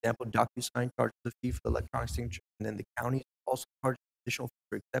example, DocuSign charges a fee for the electronic signature, and then the county also charges additional fee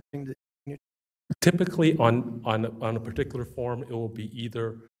for accepting the signature? Typically, on a particular form, it will be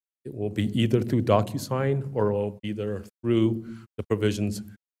either through DocuSign or it will be either through the provisions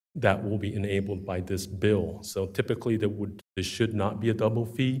that will be enabled by this bill. So typically, there should not be a double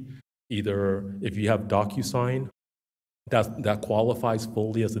fee. Either if you have DocuSign, that qualifies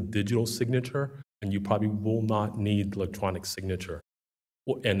fully as a digital signature, and you probably will not need electronic signature.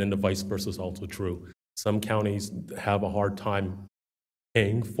 And then the vice versa is also true. Some counties have a hard time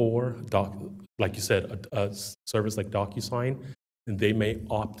paying for, like you said, a service like DocuSign, and they may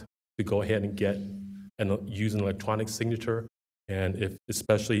opt to go ahead and use an electronic signature, and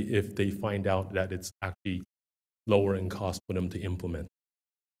especially if they find out that it's actually lower in cost for them to implement.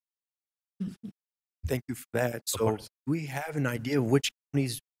 Thank you for that. So do we have an idea of which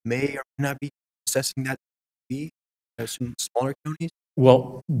counties may or may not be assessing that fee? Some smaller counties?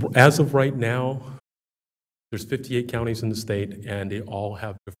 Well, as of right now, there's 58 counties in the state, and they all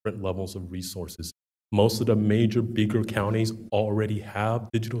have different levels of resources. Most of the major, bigger counties already have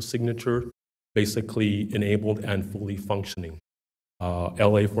digital signature basically enabled and fully functioning.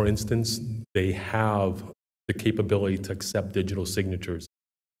 LA, for instance, they have the capability to accept digital signatures.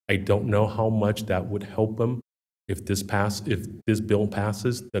 I don't know how much that would help them. If this bill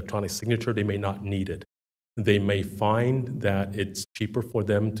passes, the electronic signature, they may not need it. They may find that it's cheaper for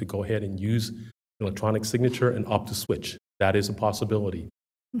them to go ahead and use electronic signature and opt to switch. That is a possibility.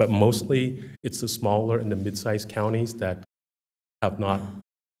 But mostly, it's the smaller and the mid-sized counties that have not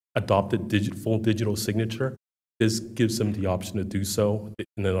adopted full digital signature. This gives them the option to do so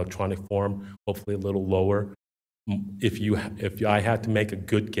in an electronic form, hopefully a little lower. If I had to make a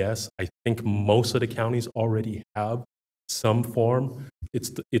good guess, I think most of the counties already have some form. It's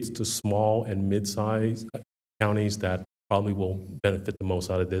the small and mid-sized counties that probably will benefit the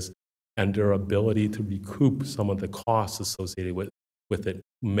most out of this, and their ability to recoup some of the costs associated with it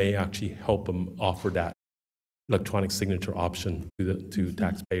may actually help them offer that electronic signature option to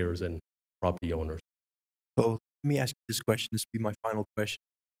taxpayers and property owners. So let me ask you this question. This will be my final question.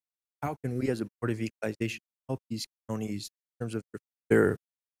 How can we as a Board of Equalization help these counties in terms of their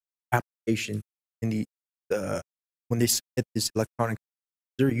application in when they submit this electronic?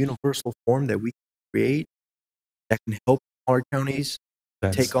 Is there a universal form that we can create that can help our counties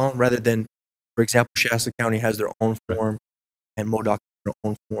take on, rather than, for example, Shasta County has their own form and MoDOC has their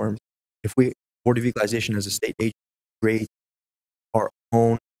own forms. If we, Board of Equalization as a state agency, create our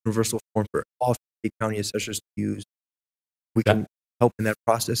own universal form for all state county assessors to use, we can help in that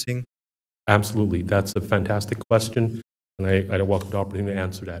processing? Absolutely. That's a fantastic question, and I welcome the opportunity to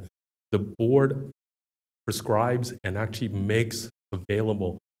answer that. The board prescribes and actually makes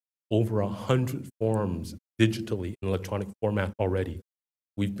available over 100 forms digitally in electronic format already.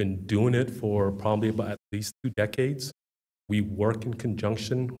 We've been doing it for probably about at least 2 decades. We work in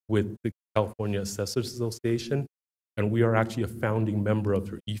conjunction with the California Assessors Association, and we are actually a founding member of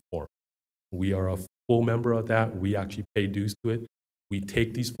their e-form. We are a full member of that. We actually pay dues to it. We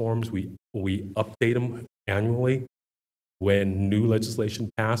take these forms, we update them annually. When new legislation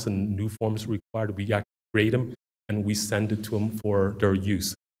passes and new forms are required, we actually create them and we send it to them for their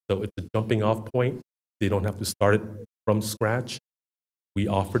use. So it's a jumping off point. They don't have to start it from scratch. We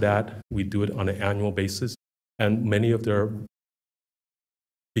offer that. We do it on an annual basis. And many of their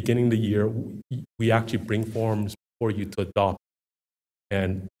beginning of the year, we actually bring forms for you to adopt.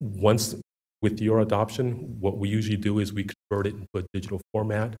 And once with your adoption, what we usually do is we convert it into a digital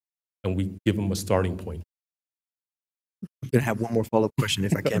format and we give them a starting point. I'm going to have one more follow-up question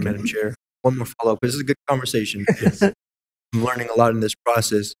if I can, Madam Chair. One more follow-up. This is a good conversation. Yes. I'm learning a lot in this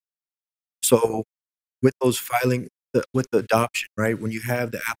process. So with those filing, with the adoption, right, when you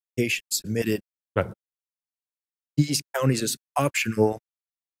have the application submitted, right, these counties, is optional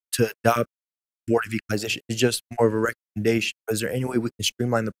to adopt Board of Equalization. It's just more of a recommendation. Is there any way we can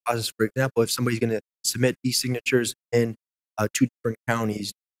streamline the process? For example, if somebody's going to submit e-signatures in 2 different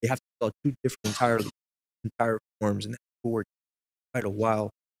counties, they have to fill out 2 different entire forms, and that will work quite a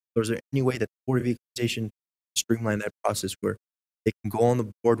while. So is there any way that the Board of Equalization can streamline that process where they can go on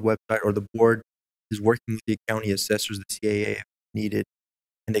the board website, or the board is working with the county assessors, the CAA if needed,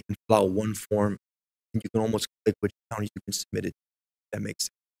 and they can fill out one form, and you can almost click which counties you can submit it? That makes sense.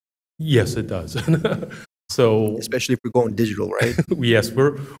 Yes, it does. So especially if we're going digital, right? Yes,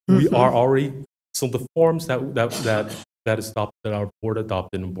 we are already. So the forms that our board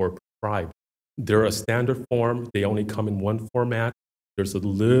adopted and board prescribed, they're a standard form. They only come in one format. There's a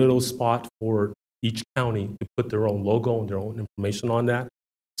little spot for each county to put their own logo and their own information on that.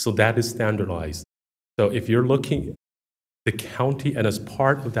 So that is standardized. So if you're looking the county, and as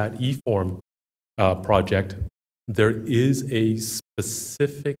part of that e-form project, there is a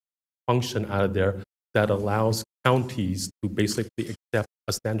specific function out of there that allows counties to basically accept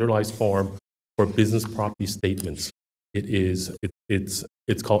a standardized form for business property statements.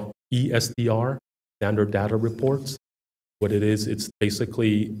 It's called ESDR, Standard Data Reports. What it is, it's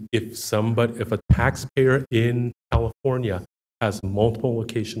basically if a taxpayer in California has multiple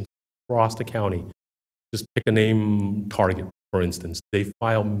locations across the county, just pick a name, Target, for instance, they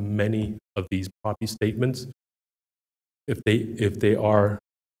file many of these property statements. If they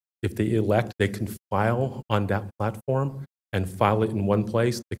elect, they can file on that platform and file it in one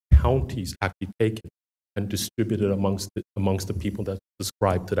place. The counties actually take it and distribute it amongst the people that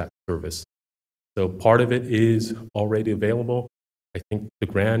subscribe to that service. So part of it is already available. I think the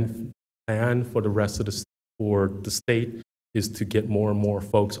grand plan for the rest of the state is to get more and more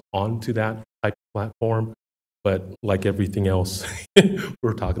folks onto that type of platform. But like everything else,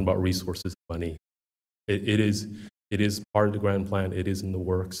 we're talking about resources, money. It is part of the grand plan. It is in the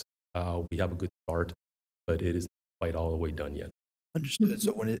works. We have a good start, but it isn't quite all the way done yet. Understood.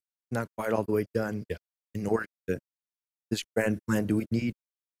 So when not quite all the way done. Yeah. In order to this grand plan, do we need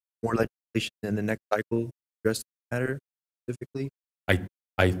more legislation in the next cycle to address the matter specifically?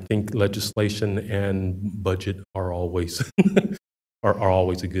 I think legislation and budget are always are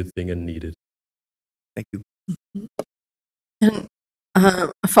always a good thing and needed. Thank you. And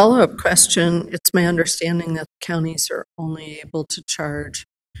a follow-up question, it's my understanding that counties are only able to charge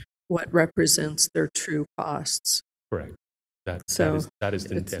what represents their true costs. Correct. That is the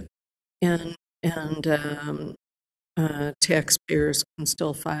it's- intent. And taxpayers can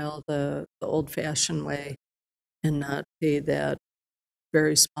still file the old-fashioned way and not pay that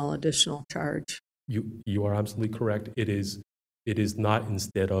very small additional charge. You are absolutely correct. It is not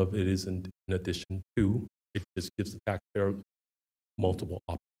instead of, it is in addition to. It just gives the taxpayer multiple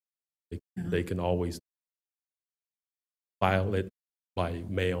options. They can always file it by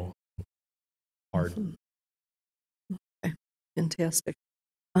mail, hard. Okay, fantastic.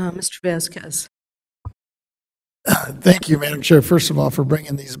 Mr. Vasquez. Thank you, Madam Chair, first of all, for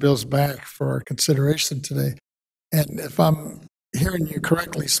bringing these bills back for our consideration today. And if I'm hearing you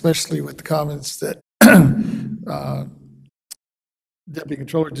correctly, especially with the comments that Deputy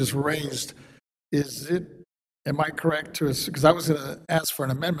Controller just raised, am I correct to assume, because I was going to ask for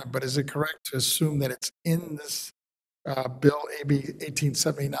an amendment, but is it correct to assume that it's in this bill, AB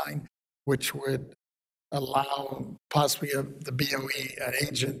 1879, which would allow possibly the BoE, an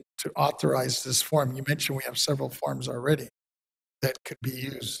agent, to authorize this form? You mentioned we have several forms already that could be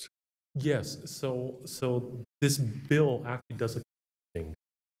used. Yes, so this bill actually does a thing.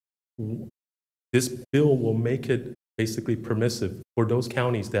 This bill will make it basically permissive for those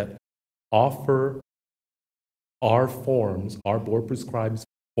counties that offer our forms, our board prescribed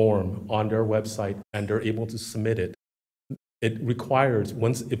form on their website, and they're able to submit it. It requires,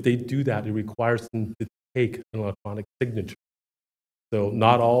 if they do that, it requires them to take an electronic signature. So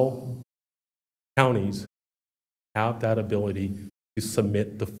not all counties have that ability to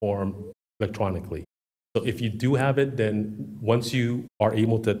submit the form electronically. So if you do have it, then once you are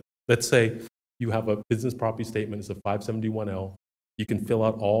able to, let's say you have a business property statement, it's a 571L, you can fill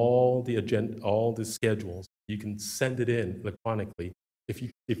out all the agenda, all the schedules, you can send it in electronically. If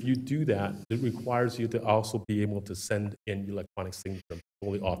you do that, it requires you to also be able to send in electronic signature,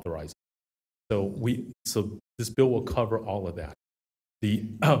 fully authorized. So this bill will cover all of that. There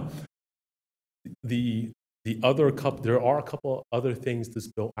are a couple other things this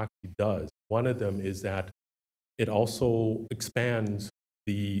bill actually does. One of them is that it also expands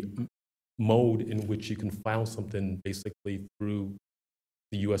the mode in which you can file something basically through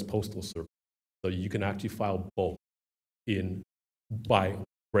the U.S. Postal Service. So you can actually file both by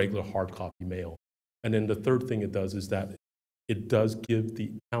regular hard copy mail. And then the third thing it does is that it does give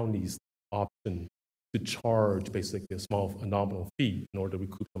the counties the option to charge basically a nominal fee in order to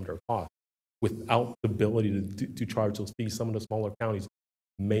recoup some of their costs. Without the ability to charge those fees, some of the smaller counties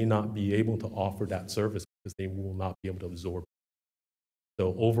may not be able to offer that service because they will not be able to absorb it.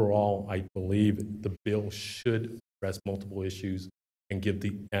 So overall, I believe the bill should address multiple issues and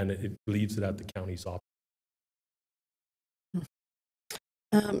it leaves it at the county's option.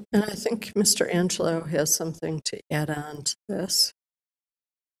 And I think Mr. Angelo has something to add on to this.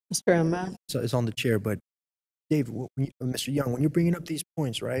 Mr. Ahmed? So it's on the chair, but Dave, Mr. Young, when you're bringing up these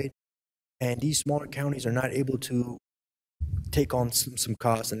points, right, and these smaller counties are not able to take on some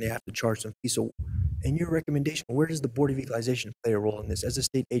costs and they have to charge some fees. So in your recommendation, where does the Board of Equalization play a role in this? As a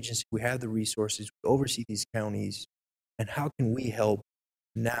state agency, we have the resources, we oversee these counties, and how can we help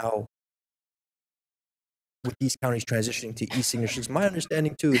now with these counties transitioning to e-signatures? My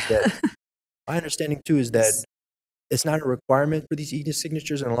understanding too is that it's not a requirement for these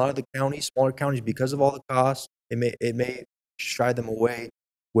e-signatures in a lot of the counties, smaller counties, because of all the costs. It may shy them away,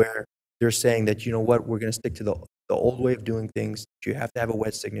 where they're saying that, you know what, we're going to stick to the old way of doing things. You have to have a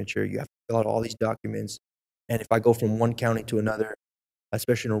wet signature. You have to fill out all these documents. And if I go from one county to another,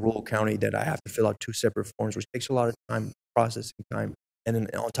 especially in a rural county, that I have to fill out 2 separate forms, which takes a lot of time, processing time, and then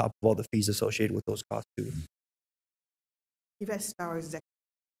on top of all the fees associated with those costs too. Yvette Stowers,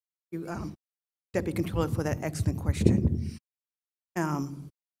 Deputy Controller, for that excellent question.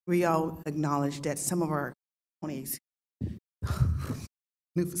 We all acknowledge that some of our counties,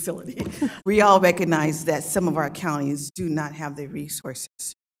 new facility, we all recognize that some of our counties do not have the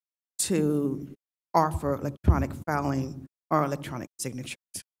resources to offer electronic filing or electronic signatures.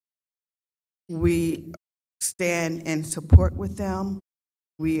 We stand in support with them.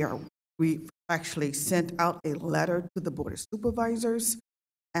 We actually sent out a letter to the Board of Supervisors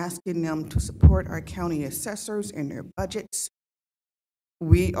asking them to support our county assessors in their budgets.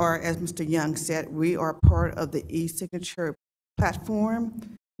 We are, as Mr. Young said, we are part of the e-signature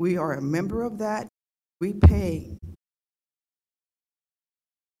platform. We are a member of that. We pay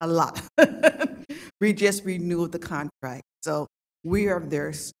a lot. We just renewed the contract. So we are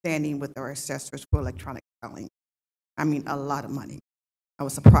there standing with our assessors for electronic filing. I mean, a lot of money. I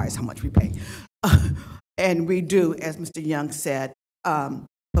was surprised how much we pay. And we do, as Mr. Young said,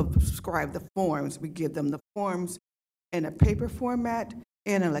 subscribe the forms. We give them the forms in a paper format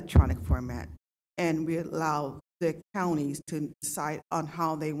and electronic format. And we allow the counties to decide on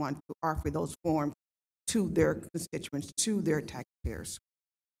how they want to offer those forms to their constituents, to their taxpayers.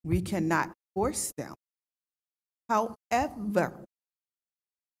 We cannot force them. However,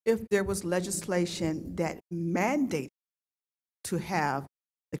 if there was legislation that mandated to have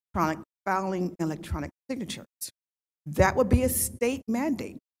electronic filing and electronic signatures, that would be a state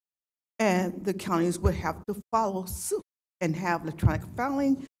mandate. And the counties would have to follow suit and have electronic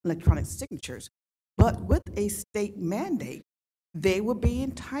filing, electronic signatures. But with a state mandate, they would be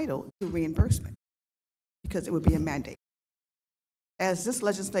entitled to reimbursement because it would be a mandate. As this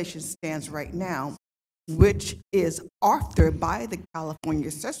legislation stands right now, which is authored by the California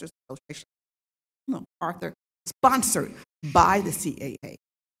Assessors Association, sponsored by the CAA,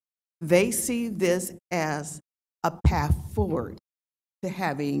 they see this as a path forward to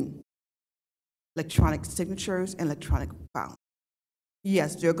having electronic signatures and electronic filing.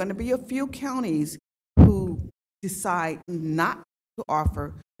 Yes, there are going to be a few counties who decide not to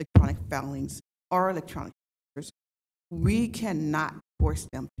offer electronic filings or electronic signatures. We cannot force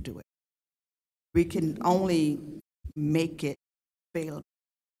them to do it. We can only make it available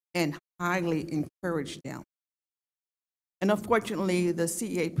and highly encourage them. And unfortunately, the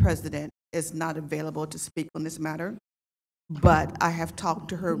CEA president is not available to speak on this matter, but I have talked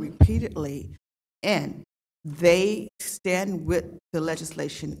to her repeatedly, and they stand with the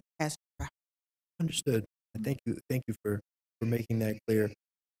legislation as drafted. Understood. Thank you for making that clear.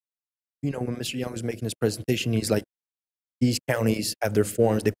 You know, when Mr. Young was making his presentation, he's like, these counties have their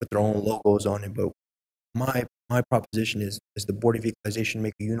forms, they put their own logos on it, but my proposition is the Board of Equalization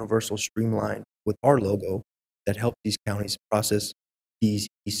make a universal streamline with our logo that helps these counties process these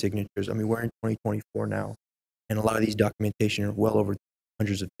e-signatures. I mean, we're in 2024 now, and a lot of these documentation are well over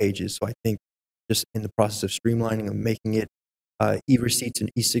hundreds of pages. So I think just in the process of streamlining and making it e-receipts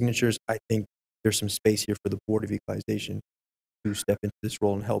and e-signatures, I think there's some space here for the Board of Equalization to step into this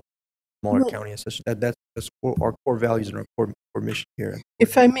role and help smaller county assessors. That's our core values and our core mission here.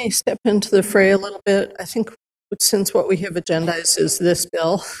 If I may step into the fray a little bit, I think since what we have agendized is this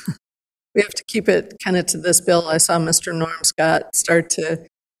bill, we have to keep it kind of to this bill. I saw Mr. Norm Scott start to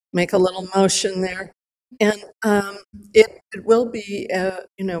make a little motion there. And it will be,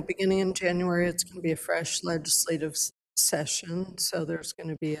 beginning in January, it's going to be a fresh legislative session. So there's going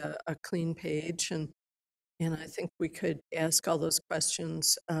to be a clean page. And I think we could ask all those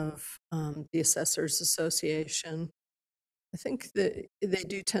questions of the Assessors Association. I think that they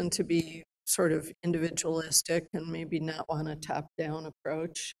do tend to be sort of individualistic and maybe not want a top-down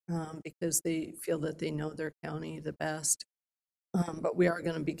approach because they feel that they know their county the best. But we are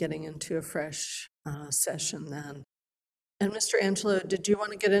going to be getting into a fresh session then. And Mr. Angelo, did you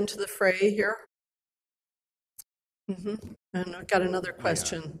want to get into the fray here? And I've got another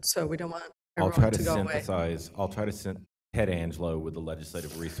question, so we don't want everyone to go away. I'll try to synthesize Ted Angelo with the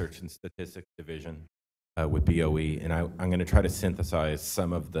Legislative Research and Statistics Division with BoE, and I'm going to try to synthesize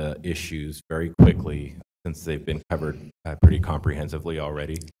some of the issues very quickly since they've been covered pretty comprehensively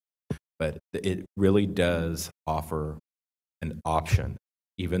already. But it really does offer an option,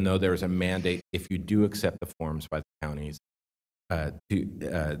 even though there's a mandate, if you do accept the forms by the counties,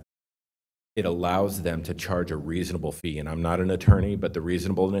 it allows them to charge a reasonable fee. And I'm not an attorney, but the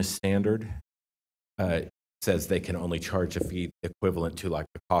reasonableness standard says they can only charge a fee equivalent to like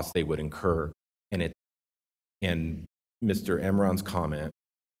the cost they would incur. And Mr. Emron's comment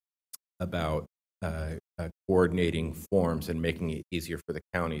about coordinating forms and making it easier for the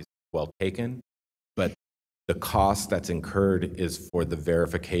counties, well taken, but the cost that's incurred is for the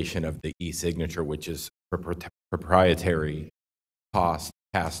verification of the e-signature, which is proprietary cost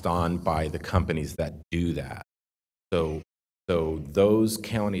passed on by the companies that do that. So those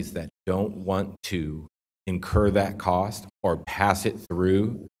counties that don't want to incur that cost or pass it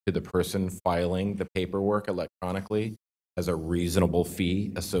through to the person filing the paperwork electronically as a reasonable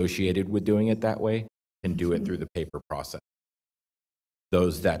fee associated with doing it that way can do it through the paper process.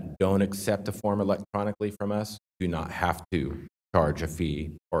 Those that don't accept the form electronically from us do not have to charge a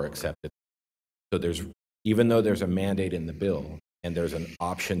fee or accept it. So even though there's a mandate in the bill and there's an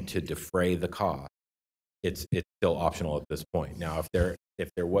option to defray the cost, it's still optional at this point. Now, if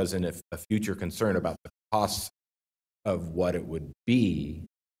there wasn't a future concern about the costs of what it would be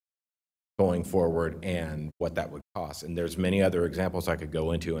going forward and what that would cost. And there's many other examples I could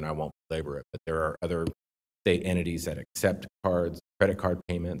go into, and I won't belabor it, but there are other state entities that accept cards, credit card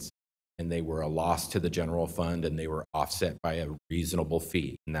payments, and they were a loss to the general fund, and they were offset by a reasonable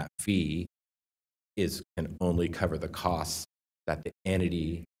fee. And that fee can only cover the costs that the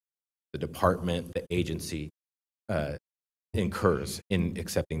entity, the department, the agency incurs in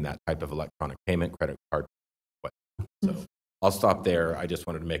accepting that type of electronic payment, credit card. So I'll stop there. I just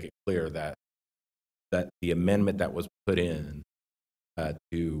wanted to make it clear that the amendment that was put in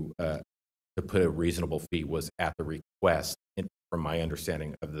to put a reasonable fee was at the request, from my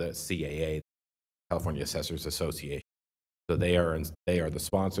understanding, of the CAA, California Assessors Association. So they are the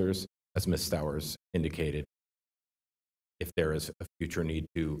sponsors, as Ms. Stowers indicated. If there is a future need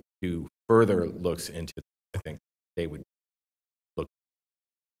to further looks into, I think they would look.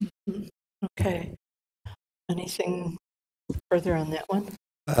 Okay. Anything further on that one?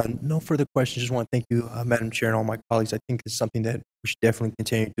 No further questions. Just want to thank you, Madam Chair, and all my colleagues. I think it's something that we should definitely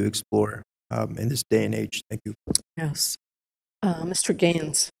continue to explore in this day and age. Thank you. Yes. Mr.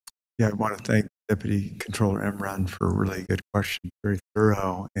 Gaines. Yeah, I want to thank Deputy Controller Emran for a really good question, very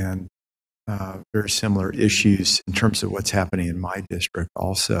thorough, and very similar issues in terms of what's happening in my district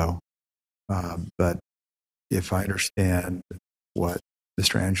also. But if I understand what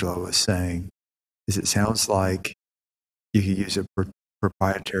Mr. Angelo was saying, is it sounds like you could use a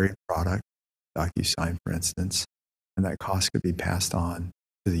proprietary product, DocuSign, for instance, and that cost could be passed on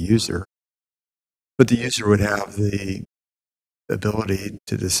to the user. But the user would have the ability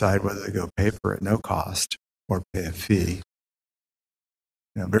to decide whether to go pay for it no cost or pay a fee.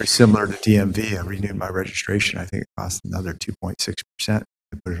 You know, very similar to DMV. I renewed my registration. I think it cost another 2.6% to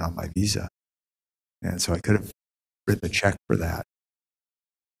put it on my visa. And so I could have written a check for that.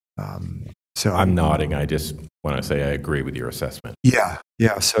 So I'm nodding. I just want to say I agree with your assessment. Yeah.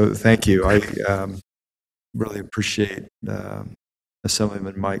 So thank you. I really appreciate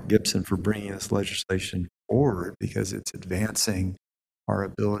Assemblyman Mike Gibson for bringing this legislation forward, because it's advancing our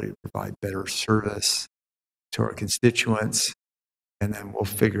ability to provide better service to our constituents, and then we'll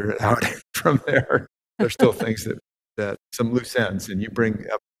figure it out from there. There's still things that some loose ends, and you bring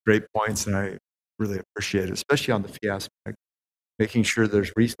up great points, and I really appreciate it, especially on the fee aspect, making sure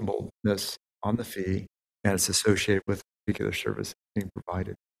there's reasonableness on the fee and it's associated with a particular service being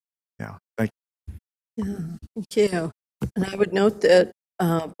provided. Yeah, thank you. Yeah, thank you. And I would note that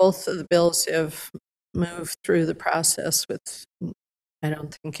both of the bills have moved through the process with, I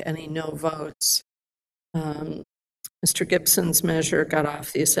don't think, any no votes. Mr. Gibson's measure got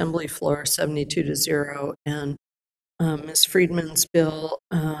off the assembly floor 72-0, and Ms. Friedman's bill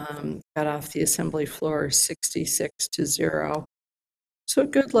got off the assembly floor 66-0. So a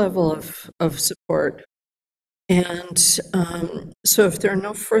good level of support. And so if there are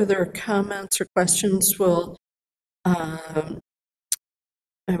no further comments or questions, I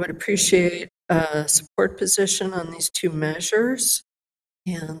would appreciate a support position on these two measures.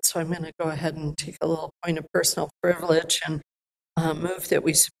 And so I'm going to go ahead and take a little point of personal privilege and move that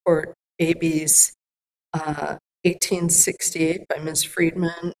we support ABs 1868 by Ms.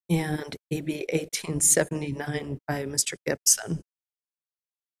 Friedman and AB 1879 by Mr. Gibson.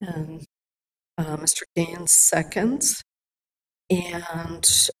 And Mr. Gaines seconds.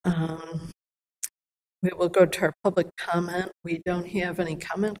 And we will go to our public comment. We don't have any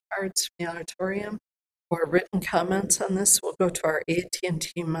comment cards from the auditorium or written comments on this. We'll go to our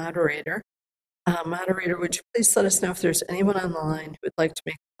AT&T moderator. Moderator, would you please let us know if there's anyone on the line who would like to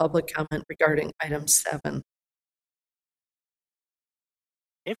make a public comment regarding item 7?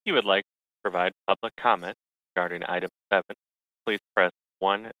 If you would like to provide public comment regarding item 7, please press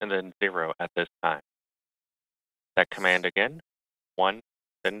 1 and then 0 at this time. That command again, 1,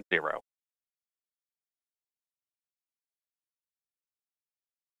 then 0.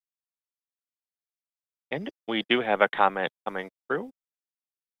 And we do have a comment coming through.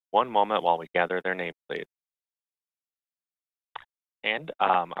 One moment while we gather their name, please. And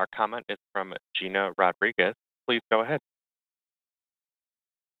our comment is from Gina Rodriguez. Please go ahead.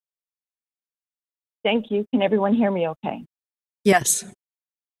 Thank you. Can everyone hear me okay? Yes.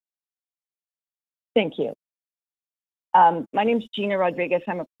 Thank you. My name is Gina Rodriguez.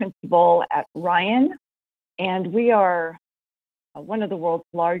 I'm a principal at Ryan, and we are one of the world's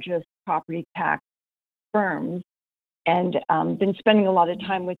largest property tax firms, and been spending a lot of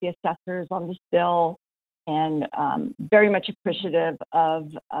time with the assessors on this bill, and very much appreciative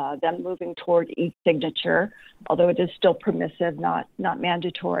of them moving toward e-signature, although it is still permissive, not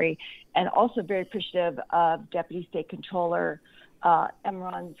mandatory, and also very appreciative of Deputy State Controller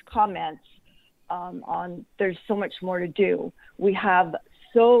Emran's comments on there's so much more to do. We have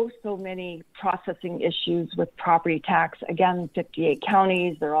so many processing issues with property tax. Again, 58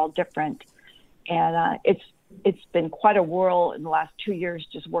 counties, they're all different. And it's been quite a whirl in the last 2 years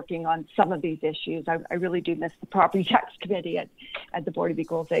just working on some of these issues. I really do miss the property tax committee at the Board of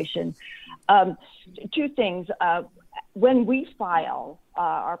Equalization. Two things. When we file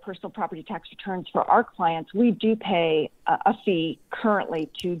our personal property tax returns for our clients, we do pay a fee currently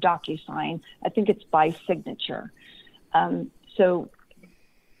to DocuSign. I think it's by signature. So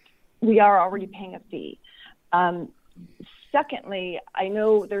we are already paying a fee. Secondly, I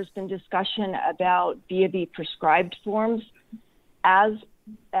know there's been discussion about BoE prescribed forms. As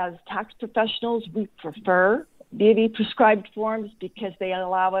tax professionals, we prefer BoE prescribed forms because they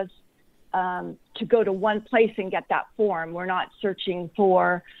allow us to go to one place and get that form. We're not searching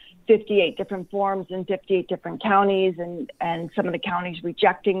for 58 different forms in 58 different counties, and some of the counties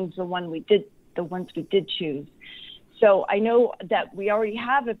rejecting the ones we did choose. So I know that we already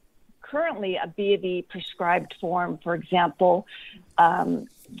have currently a BoE prescribed form. For example,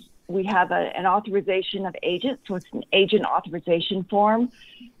 we have an authorization of agent, so it's an agent authorization form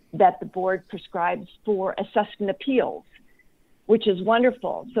that the board prescribes for assessment appeals, which is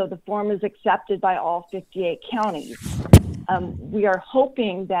wonderful. So the form is accepted by all 58 counties. We are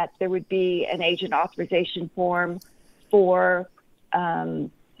hoping that there would be an agent authorization form for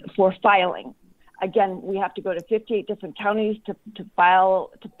filing. Again, we have to go to 58 different counties to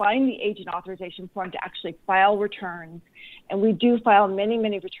find the agent authorization form to actually file returns. And we do file many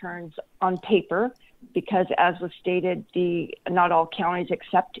returns on paper because, as was stated, not all counties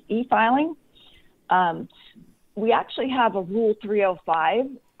accept e-filing. We actually have a Rule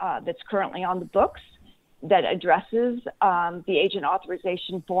 305 that's currently on the books that addresses the agent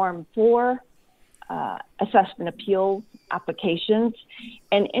authorization form for assessment appeal applications.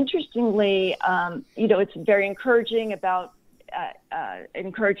 And interestingly, it's very encouraging about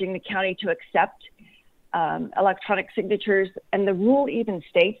encouraging the county to accept electronic signatures. And the rule even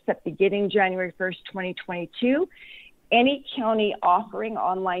states that beginning January 1st, 2022, any county offering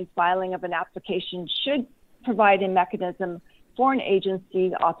online filing of an application should provide a mechanism for an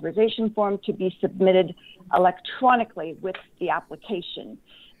agency authorization form to be submitted electronically with the application.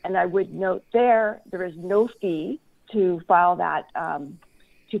 And I would note there is no fee to file that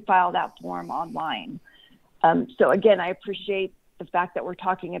form online. So again, I appreciate the fact that we're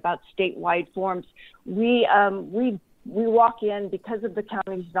talking about statewide forms. We walk in because of the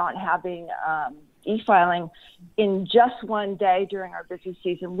counties not having e-filing. In just one day during our busy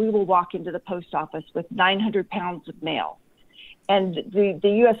season, we will walk into the post office with 900 pounds of mail. And the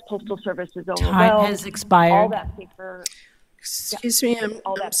U.S. Postal Service is overwhelmed. Time has expired. All that paper. Excuse me, I'm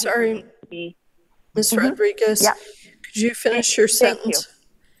sorry, Ms. Mhm. Rodriguez. Yeah. Could you finish your Thank you. sentence?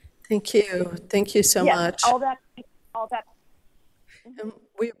 Thank you. Thank you so Yes, much. all that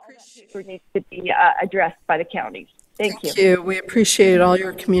we appreciate needs to be addressed by the counties. Thank you. Thank you. We appreciate all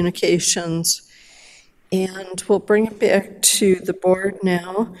your communications. And we'll bring it back to the board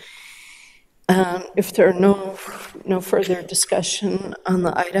now. If there are no further discussion on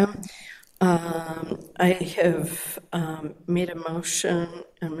the item, I have made a motion,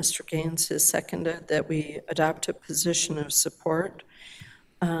 and Mr. Gaines has seconded, that we adopt a position of support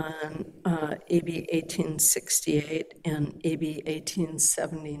on AB 1868 and AB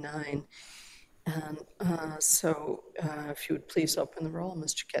 1879. And so if you would please open the roll,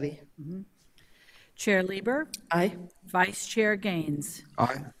 Mr. Getty. Chair Lieber? Aye. Vice Chair Gaines?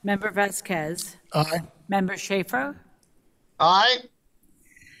 Aye. Member Vasquez? Aye. Member Schaefer? Aye.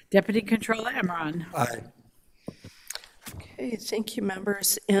 Deputy Controller Emron? Aye. Okay, thank you,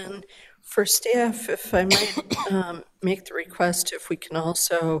 members. And for staff, if I might make the request, if we can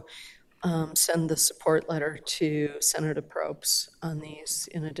also send the support letter to Senator Probst on these,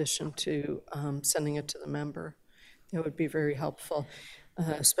 in addition to sending it to the member, that would be very helpful,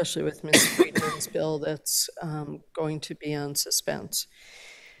 especially with Ms. Friedman's bill that's going to be on suspense.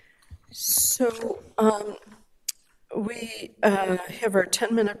 So we have our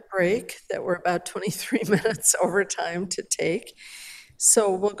 10-minute break that we're about 23 minutes over time to take.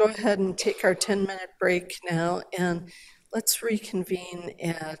 So we'll go ahead and take our 10-minute break now, and let's reconvene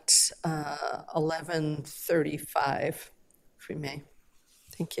at 11:35, if we may.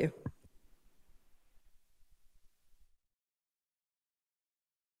 Thank you.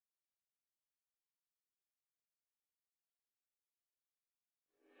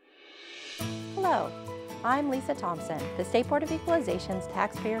 Hello, I'm Lisa Thompson, the State Board of Equalization's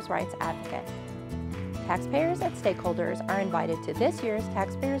Taxpayers' Rights Advocate. Taxpayers and stakeholders are invited to this year's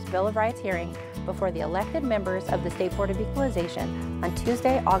Taxpayers' Bill of Rights hearing before the elected members of the State Board of Equalization on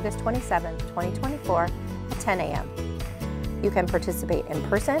Tuesday, August 27, 2024 at 10 a.m. You can participate in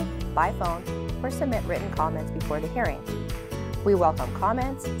person, by phone, or submit written comments before the hearing. We welcome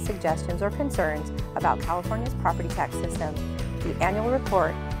comments, suggestions, or concerns about California's property tax system, the annual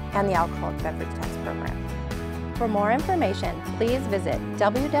report, and the alcoholic beverage tax program. For more information, please visit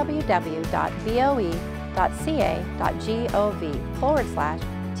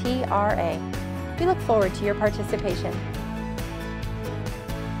www.boe.ca.gov/TRA. We look forward to your participation.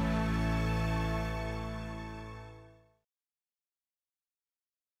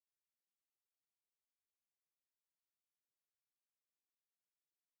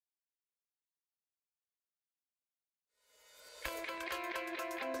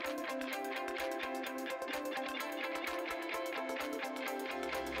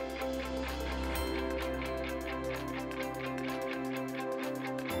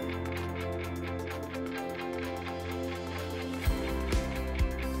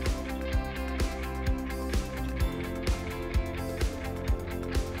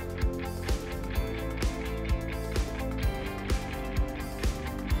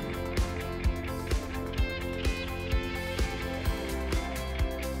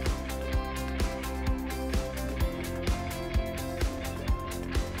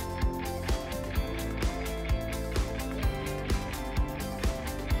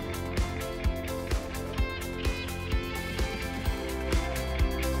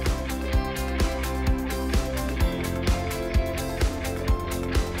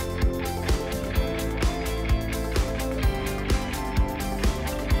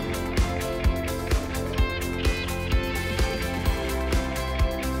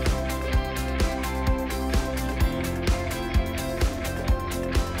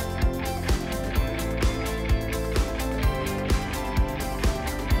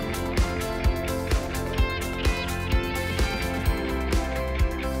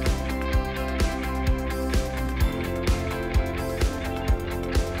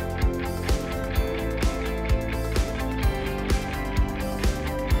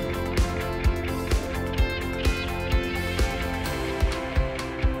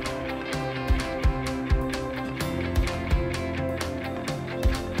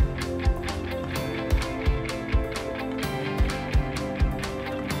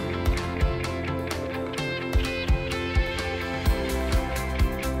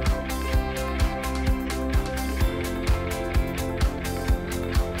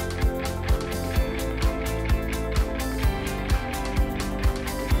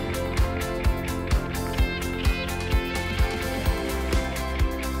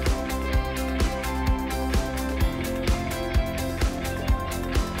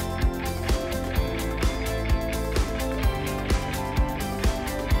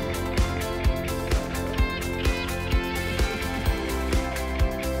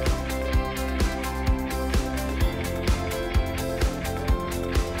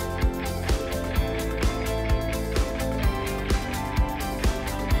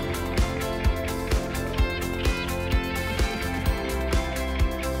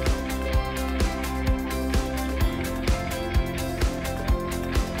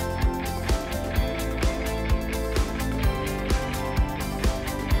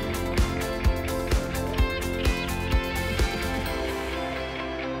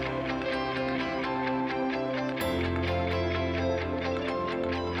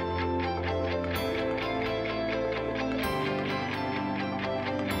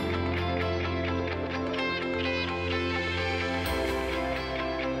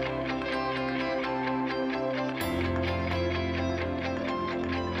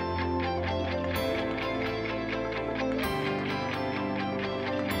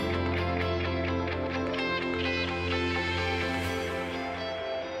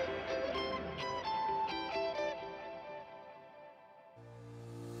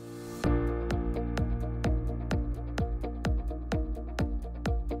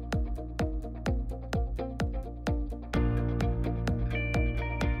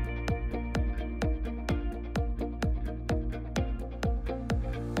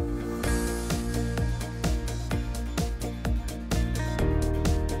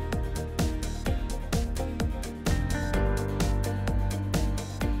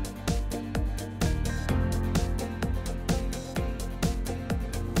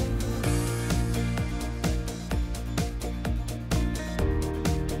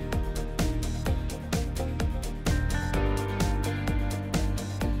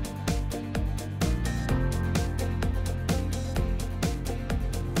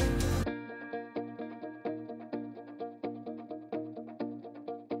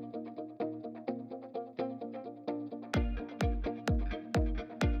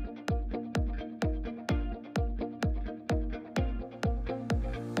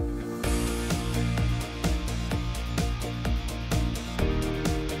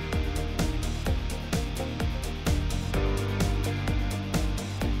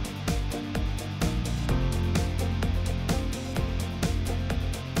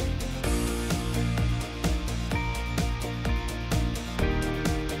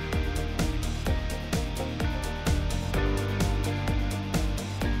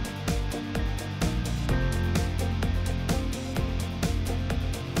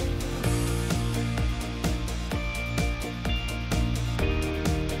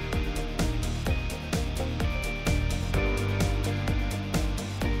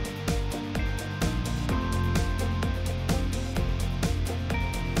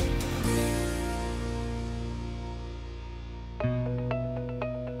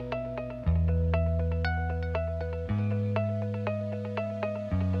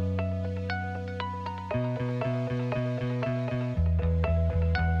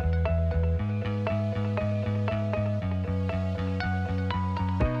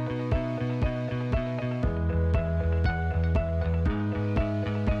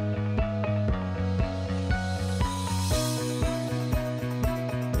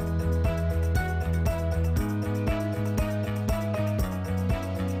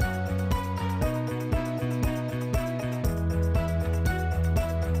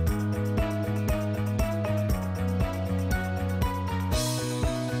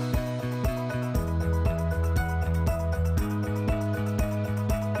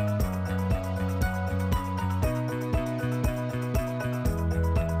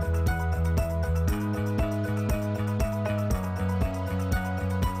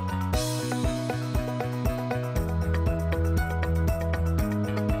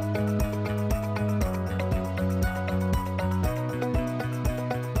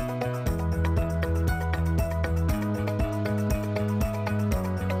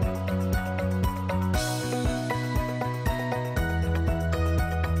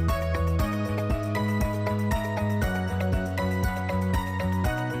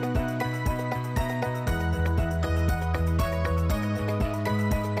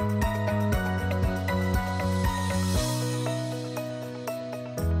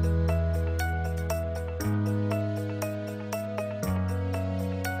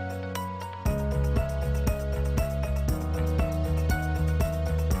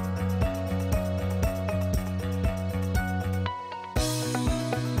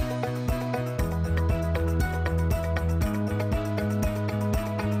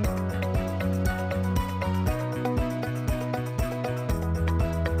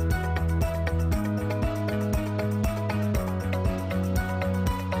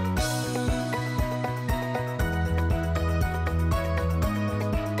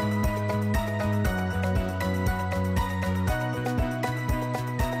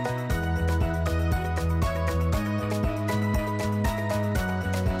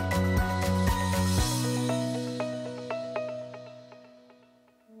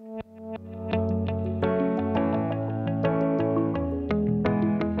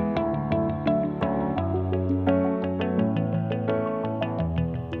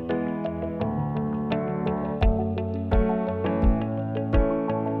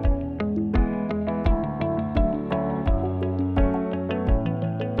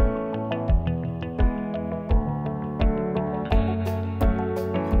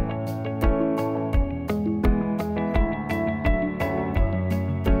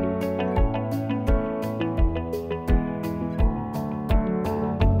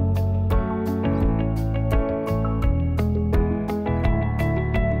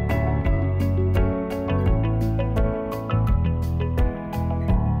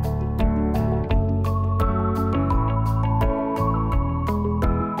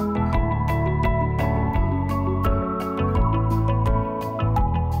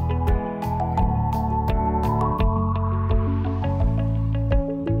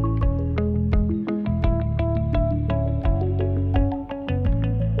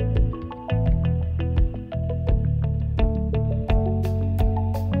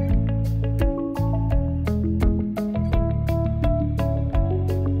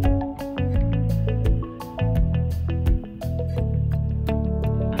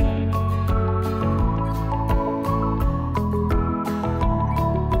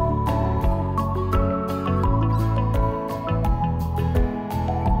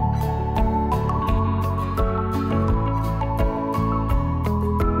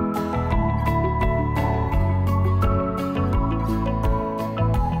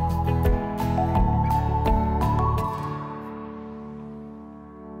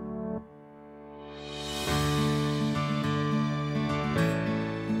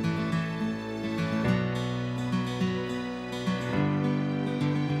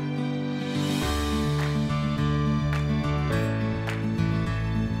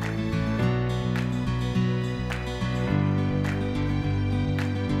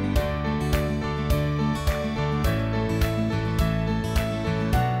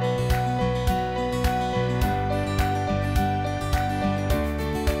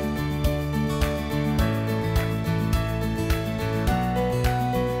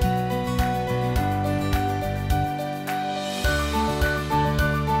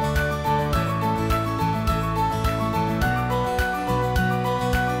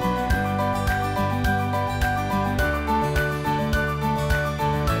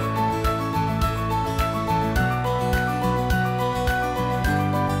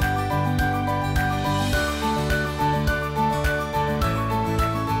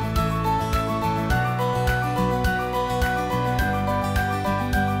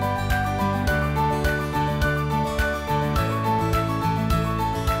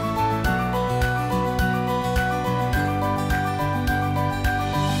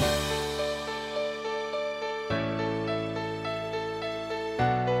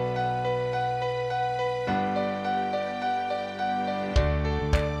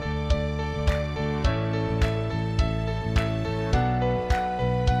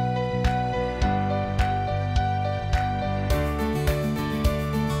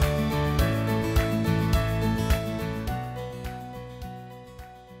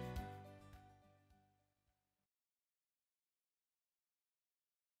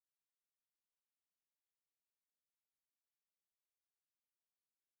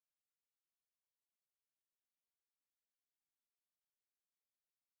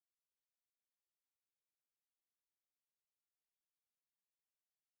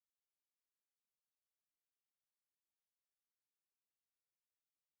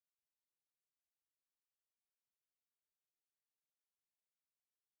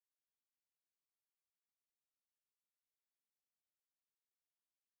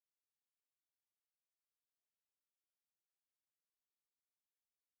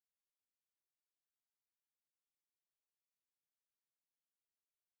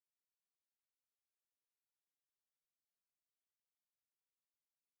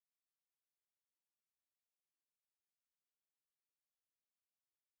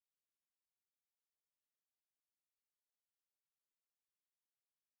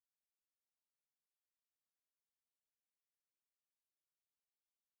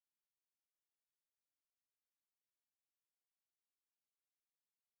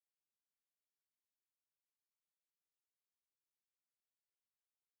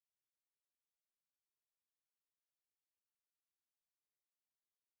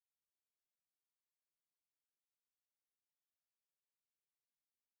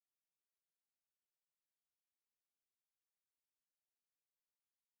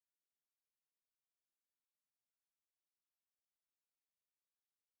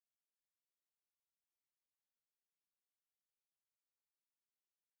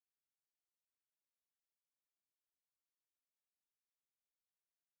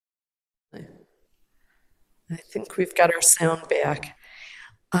 I think we've got our sound back.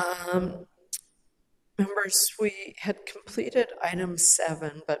 Members, we had completed item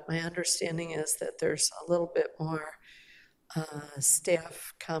 7, but my understanding is that there's a little bit more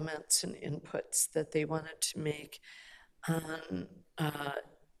staff comments and inputs that they wanted to make on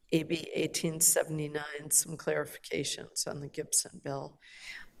AB 1879, some clarifications on the Gibson bill.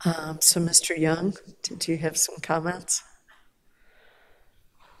 So Mr. Young, did you have some comments?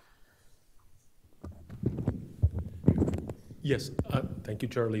 Yes, thank you,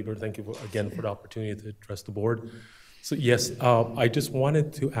 Chair Lieber. Thank you again for the opportunity to address the board. So yes, I just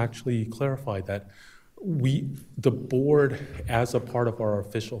wanted to actually clarify that the board, as a part of our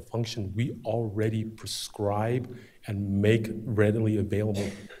official function, we already prescribe and make readily available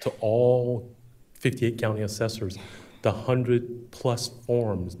to all 58 county assessors the 100+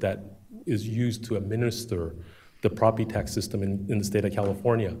 forms that is used to administer the property tax system in the state of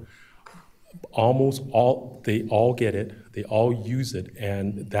California. Almost all, they all get it, they all use it,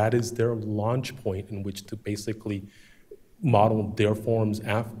 and that is their launch point in which to basically model their forms.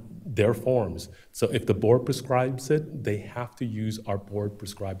 So if the board prescribes it, they have to use our board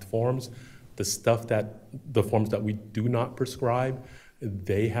prescribed forms. The forms that we do not prescribe,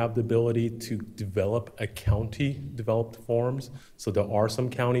 they have the ability to develop a county developed forms. So there are some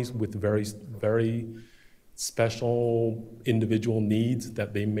counties with very, very special individual needs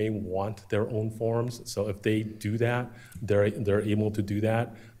that they may want their own forms. So if they do that, they're able to do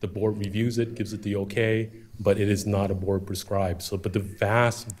that. The board reviews it, gives it the okay, but it is not a board prescribed. So, but the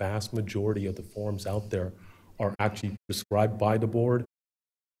vast majority of the forms out there are actually prescribed by the board.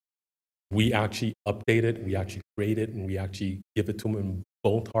 We actually update it, we actually create it, and we actually give it to them in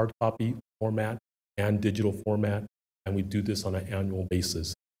both hard copy format and digital format, and we do this on an annual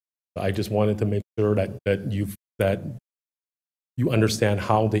basis. I just wanted to make sure that you understand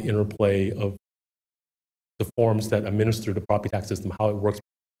how the interplay of the forms that administer the property tax system, how it works with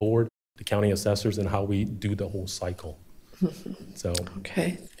the board, the county assessors, and how we do the whole cycle. So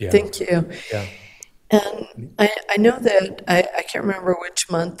okay, yeah. Thank you. Yeah. And I know that I can't remember which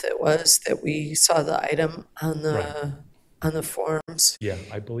month it was that we saw the item on the forms. Yeah,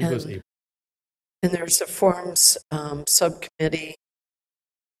 I believe it was April. And there's a forms subcommittee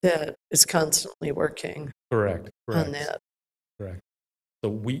that is constantly working Correct. on that. Correct.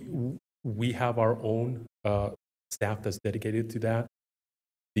 So we have our own staff that's dedicated to that.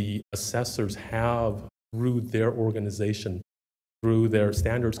 The assessors have, through their organization, through their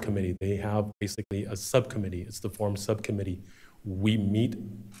standards committee, they have basically a subcommittee. It's the form subcommittee. We meet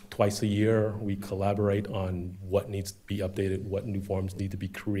twice a year. We collaborate on what needs to be updated, what new forms need to be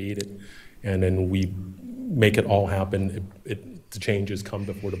created, and then we make it all happen. The changes come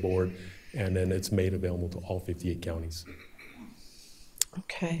before the board, and then it's made available to all 58 counties.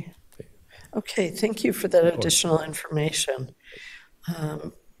 Okay. Okay, thank you for that additional information.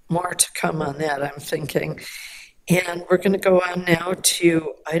 More to come on that, I'm thinking. And we're going to go on now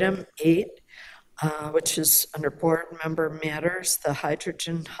to item 8, which is under board member matters, the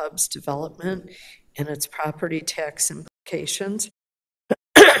hydrogen hubs development and its property tax implications.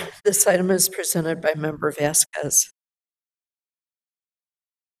 This item is presented by Member Vasquez.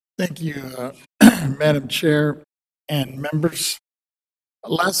 Thank you, Madam Chair and members.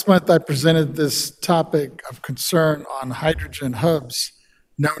 Last month, I presented this topic of concern on hydrogen hubs,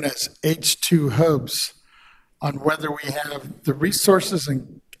 known as H2 hubs, on whether we have the resources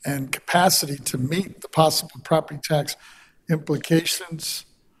and capacity to meet the possible property tax implications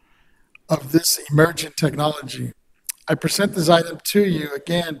of this emerging technology. I present this item to you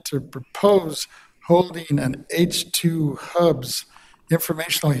again to propose holding an H2 hubs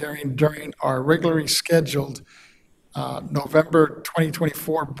informational hearing during our regularly scheduled November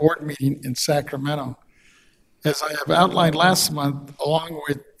 2024 board meeting in Sacramento. As I have outlined last month, along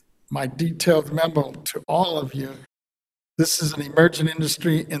with my detailed memo to all of you, this is an emerging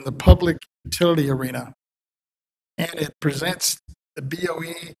industry in the public utility arena, and it presents the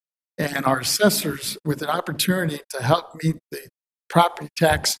BoE and our assessors with an opportunity to help meet the property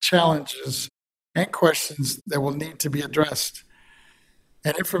tax challenges and questions that will need to be addressed.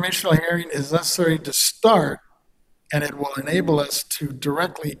 An informational hearing is necessary to start, and it will enable us to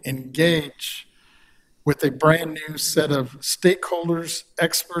directly engage with a brand new set of stakeholders,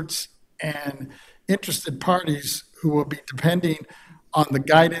 experts, and interested parties who will be depending on the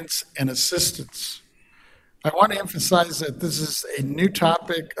guidance and assistance. I want to emphasize that this is a new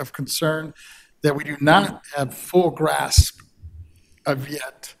topic of concern that we do not have full grasp of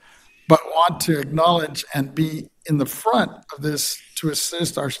yet, but want to acknowledge and be in the front of this to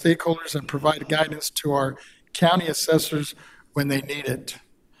assist our stakeholders and provide guidance to our county assessors when they need it.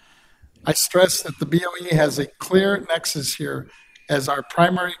 I stress that the BoE has a clear nexus here as our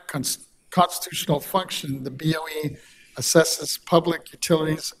primary constitutional function. The BoE assesses public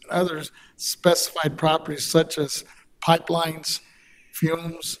utilities and other specified properties such as pipelines,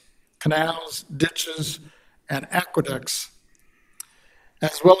 fumes, canals, ditches, and aqueducts,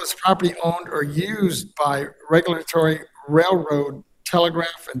 as well as property owned or used by regulatory railroad,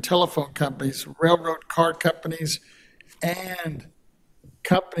 telegraph, and telephone companies, railroad car companies, and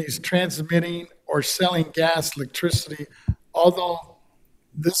companies transmitting or selling gas, electricity, although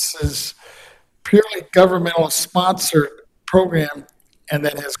this is purely governmental sponsored program and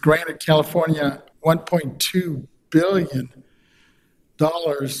that has granted California $1.2 billion,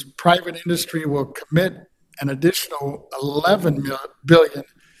 private industry will commit an additional $11 billion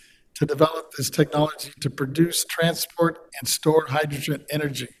to develop this technology to produce, transport, and store hydrogen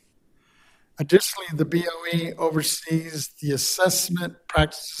energy. Additionally, the BoE oversees the assessment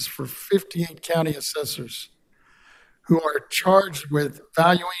practices for 58 county assessors who are charged with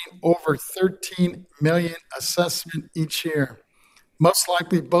valuing over 13 million assessment each year. Most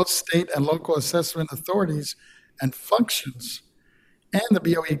likely both state and local assessment authorities and functions and the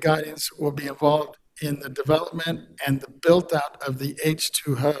BoE guidance will be involved in the development and the build-out of the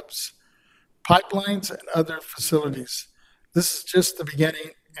H2 hubs, pipelines, and other facilities. This is just the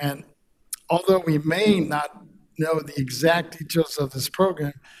beginning, and although we may not know the exact details of this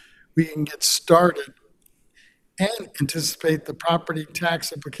program, we can get started and anticipate the property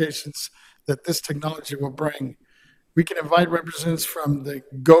tax implications that this technology will bring. We can invite representatives from the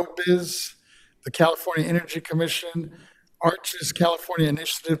GoBiz, the California Energy Commission, ARCH's California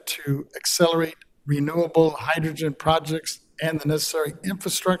Initiative to accelerate renewable hydrogen projects and the necessary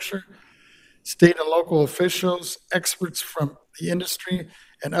infrastructure, state and local officials, experts from the industry,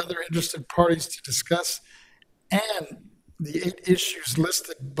 and other interested parties to discuss. And the 8 issues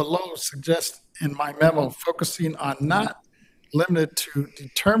listed below suggest in my memo, focusing on not limited to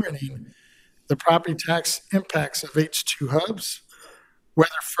determining the property tax impacts of H2 hubs,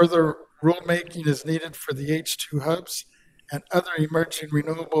 whether further rulemaking is needed for the H2 hubs and other emerging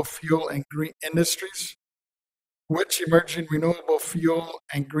renewable fuel and green industries, which emerging renewable fuel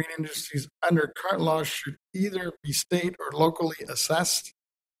and green industries under current law should either be state or locally assessed,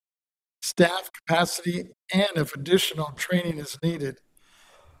 staff capacity, and if additional training is needed.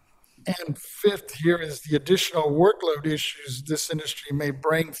 And 5th, here is the additional workload issues this industry may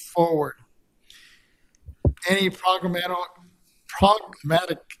bring forward. Any programmatic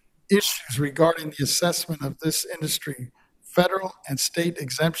issues regarding the assessment of this industry, federal and state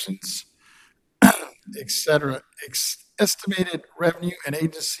exemptions, etc., estimated revenue and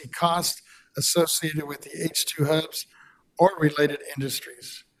agency costs associated with the H2 hubs or related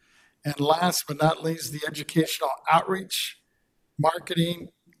industries. And last but not least, the educational outreach, marketing,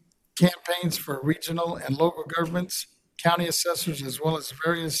 campaigns for regional and local governments, county assessors, as well as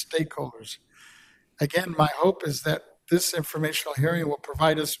various stakeholders. Again, my hope is that this informational hearing will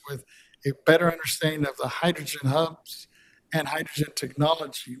provide us with a better understanding of the hydrogen hubs and hydrogen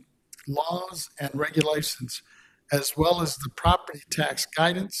technology, laws and regulations, as well as the property tax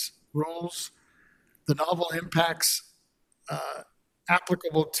guidance, rules, the novel impacts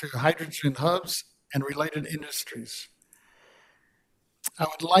applicable to hydrogen hubs and related industries. I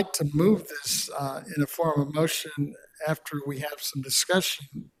would like to move this in a form of motion after we have some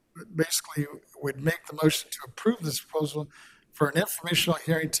discussion. Basically, would make the motion to approve this proposal for an informational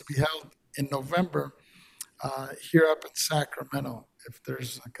hearing to be held in November here up in Sacramento, if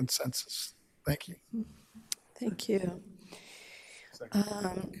there's a consensus. Thank you. Thank you.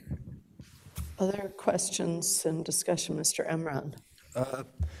 Other questions and discussion, Mr. Emron?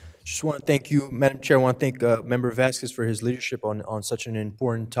 Just want to thank you, Madam Chair. I want to thank Member Vasquez for his leadership on such an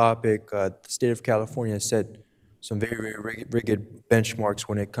important topic. The state of California has set some very, very rigid benchmarks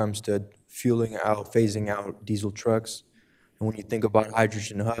when it comes to fueling out, phasing out diesel trucks. And when you think about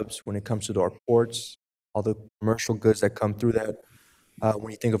hydrogen hubs, when it comes to our ports, all the commercial goods that come through that,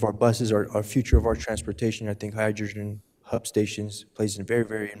 when you think of our buses, our future of our transportation, I think hydrogen hub stations plays a very,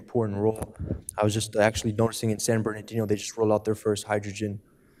 very important role. I was just actually noticing in San Bernardino, they just rolled out their first hydrogen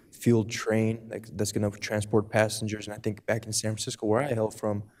fueled train that's going to transport passengers. And I think back in San Francisco, where I hail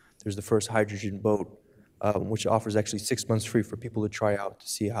from, there's the first hydrogen boat, which offers actually 6 months free for people to try out to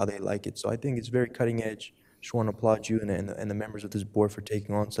see how they like it. So I think it's very cutting edge. Just want to applaud you and the members of this board for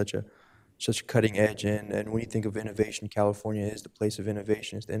taking on such a cutting edge. And when you think of innovation, California is the place of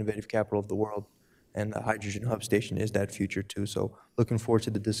innovation. It's the innovative capital of the world. And the hydrogen hub station is that future too. So looking forward to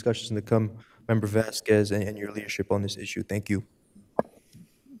the discussions to come, Member Vasquez, and your leadership on this issue. Thank you.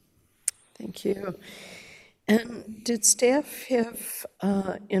 Thank you. And did staff have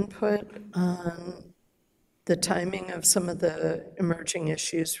input on the timing of some of the emerging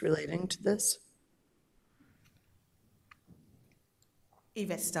issues relating to this?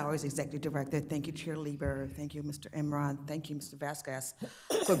 Yvette Stowers, Executive Director. Thank you, Chair Lieber. Thank you, Mr. Imran. Thank you, Mr. Vasquez,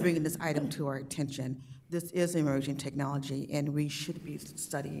 for bringing this item to our attention. This is emerging technology, and we should be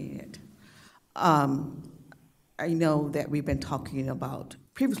studying it. I know that we've been talking about,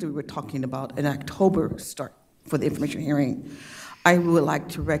 previously we were talking about an October start for the information hearing. I would like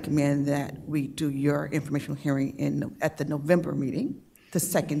to recommend that we do your informational hearing at the November meeting, the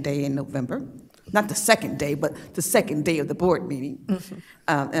second day in November. Not the second day, but the second day of the board meeting. Mm-hmm.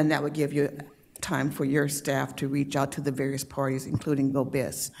 And that would give you time for your staff to reach out to the various parties, including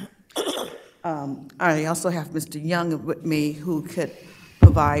GoBIS. I also have Mr. Young with me who could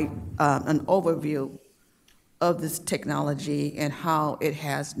provide an overview of this technology and how it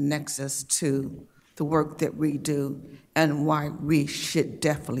has nexus to the work that we do and why we should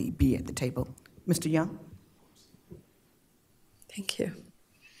definitely be at the table. Mr. Young? Thank you.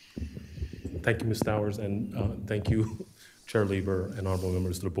 Thank you, Ms. Stowers, and thank you, Chair Lieber and honorable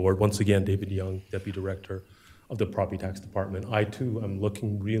members of the board. Once again, David Young, Deputy Director of the Property Tax Department. I, too, am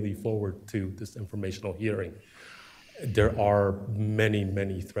looking really forward to this informational hearing. There are many,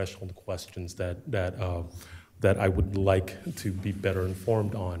 many threshold questions that I would like to be better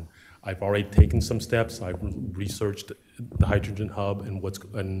informed on. I've already taken some steps. I've researched the hydrogen hub and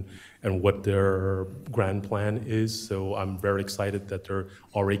what their grand plan is. So I'm very excited that they're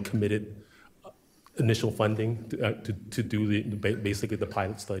already committed initial funding to do basically the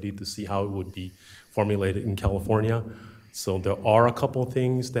pilot study to see how it would be formulated in California. So there are a couple of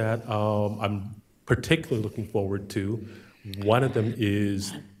things that I'm particularly looking forward to. One of them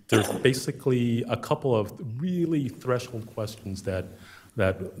is there's basically a couple of really threshold questions that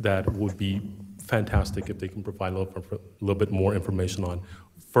would be fantastic if they can provide a little bit more information on.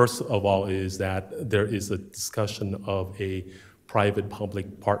 First of all is that there is a discussion of a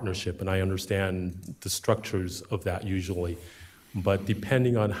private-public partnership, and I understand the structures of that usually, but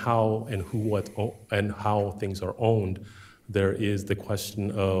depending on how and and how things are owned, there is the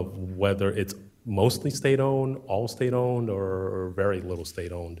question of whether it's mostly state-owned, all state-owned, or very little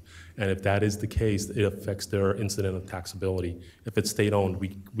state-owned. And if that is the case, it affects their incident of taxability. If it's state-owned,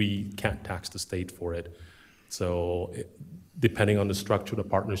 we can't tax the state for it. So depending on the structure of the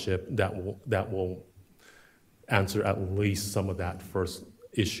partnership, that will answer at least some of that first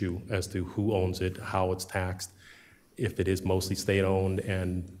issue as to who owns it, how it's taxed. If it is mostly state-owned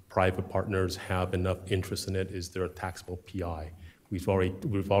and private partners have enough interest in it, is there a taxable PI? We've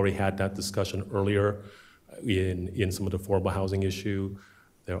already had that discussion earlier in some of the affordable housing issue.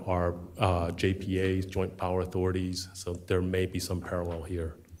 There are JPAs, joint power authorities, so there may be some parallel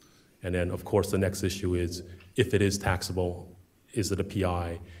here. And then, of course, the next issue is, if it is taxable, is it a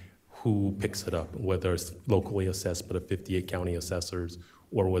PI? Who picks it up, whether it's locally assessed by the 58 county assessors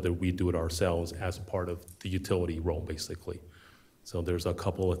or whether we do it ourselves as part of the utility role, basically. So there's a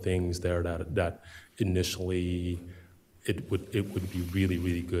couple of things there that initially it would be really,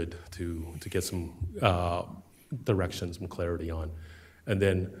 really good to get some direction, some clarity on. And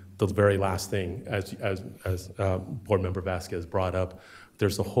then the very last thing, as Board Member Vasquez brought up,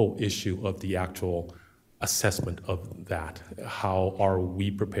 there's a whole issue of the actual assessment of that. How are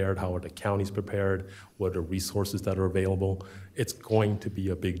we prepared? How are the counties prepared? What are resources that are available? It's going to be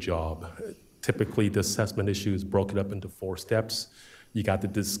a big job. Typically, the assessment issue is broken up into 4 steps. You got the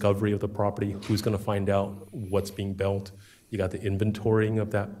discovery of the property, who's gonna find out what's being built. You got the inventorying of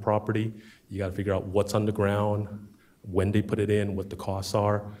that property. You gotta figure out what's underground, when they put it in, what the costs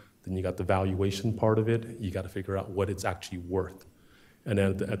are. Then you got the valuation part of it. You gotta figure out what it's actually worth. And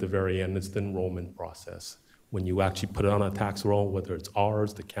then at the very end, it's the enrollment process. When you actually put it on a tax roll, whether it's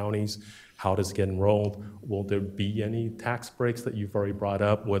ours, the counties, how does it get enrolled? Will there be any tax breaks that you've already brought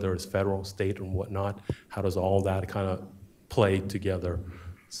up, whether it's federal, state, or whatnot? How does all that kind of play together?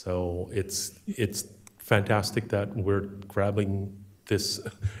 So it's fantastic that we're grabbing this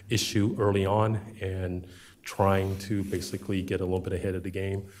issue early on and trying to basically get a little bit ahead of the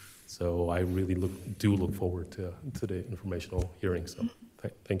game. So I really do look forward to the informational hearing. So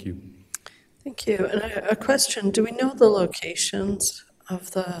thank you. Thank you. And a question: do we know the locations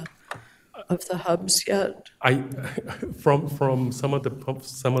of the hubs yet? From some of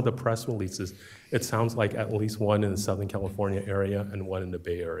the press releases, it sounds like at least one in the Southern California area and one in the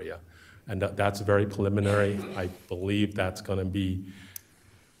Bay Area, and that's very preliminary. I believe that's going to be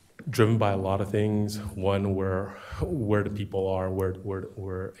driven by a lot of things. One, where the people are,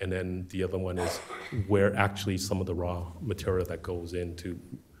 where, and then the other one is where actually some of the raw material that goes into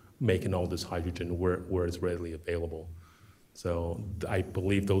making all this hydrogen where it's readily available. So I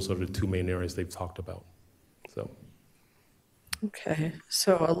believe those are the two main areas they've talked about. So. Okay,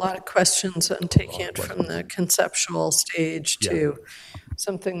 so a lot of questions on taking it from the conceptual stage to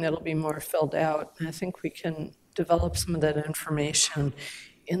something that'll be more filled out. And I think we can develop some of that information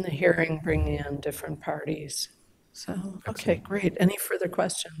in the hearing, bringing in different parties. So, okay, great. Any further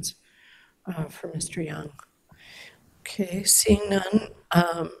questions for Mr. Young? Okay, seeing none,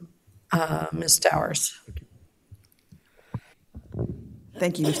 Ms. Dowers.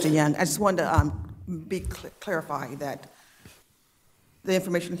 Thank you, Mr. Young. I just wanted to clarify that the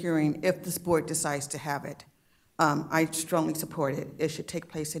information hearing, if this board decides to have it, I strongly support it. It should take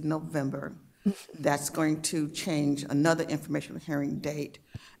place in November. That's going to change another informational hearing date.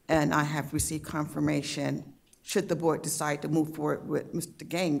 And I have received confirmation, should the board decide to move forward with Mr.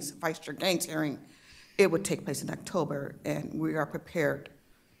 Gaines, Vice Chair Gaines' hearing, it would take place in October. And we are prepared,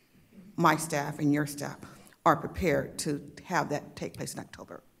 my staff and your staff are prepared to have that take place in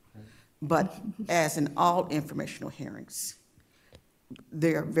October. But as in all informational hearings,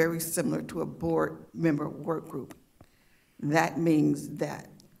 they are very similar to a board member work group. That means that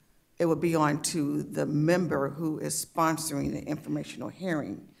it will be on to the member who is sponsoring the informational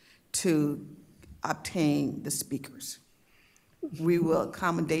hearing to obtain the speakers. We will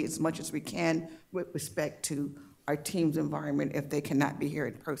accommodate as much as we can with respect to our team's environment if they cannot be here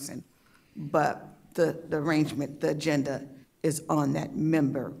in person. But the arrangement, the agenda is on that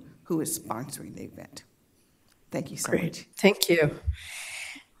member who is sponsoring the event. Thank you so much. Thank you.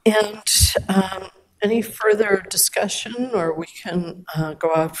 And any further discussion, or we can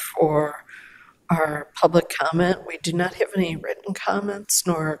go out for our public comment? We do not have any written comments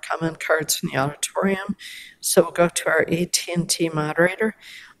nor comment cards in the auditorium, so we'll go to our AT&T moderator.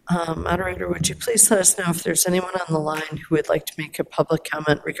 Moderator, would you please let us know if there's anyone on the line who would like to make a public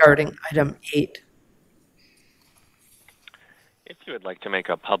comment regarding item 8? If you would like to make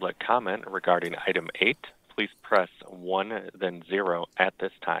a public comment regarding item 8, please press 1, then 0 at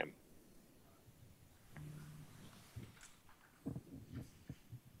this time.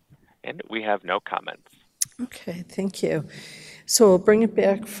 And we have no comments. Okay, thank you. So we'll bring it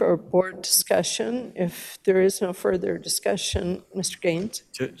back for board discussion. If there is no further discussion, Mr. Gaines?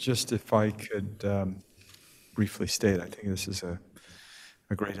 Just if I could briefly state, I think this is a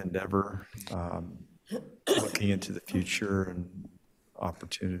great endeavor, looking into the future and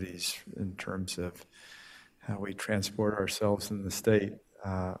opportunities in terms of how we transport ourselves in the state.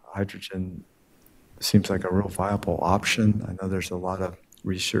 Hydrogen seems like a real viable option. I know there's a lot of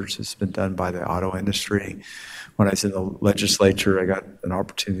research that's been done by the auto industry. When I was in the legislature, I got an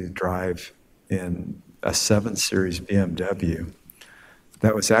opportunity to drive in a 7 Series BMW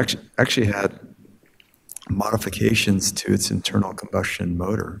that was actually had modifications to its internal combustion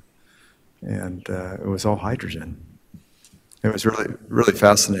motor, and it was all hydrogen. It was really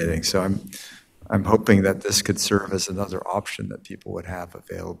fascinating. So I'm hoping that this could serve as another option that people would have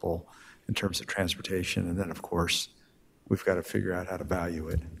available in terms of transportation. And then, of course, we've got to figure out how to value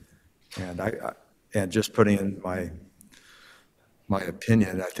it. And just putting in my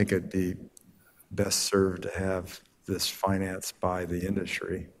opinion, I think it'd be best served to have this financed by the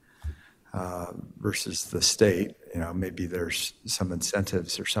industry versus the state. You know, maybe there's some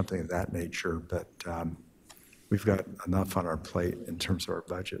incentives or something of that nature, but we've got enough on our plate in terms of our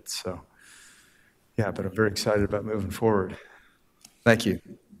budget. So, yeah, but I'm very excited about moving forward. Thank you.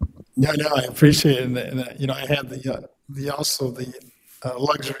 Yeah, no, I appreciate it. And you know, I had the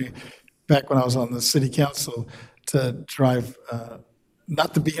luxury back when I was on the city council to drive,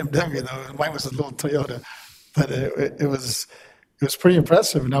 not the BMW though, mine was a little Toyota, but it was pretty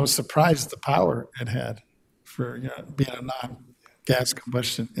impressive, and I was surprised the power it had for being a non-gas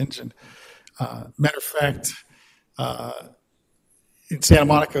combustion engine. Matter of fact, in Santa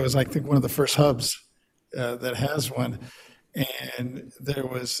Monica was, I think, one of the first hubs that has one. And there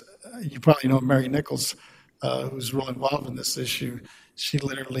was, you probably know Mary Nichols, who's real involved in this issue. She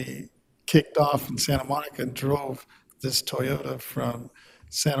literally kicked off in Santa Monica and drove this Toyota from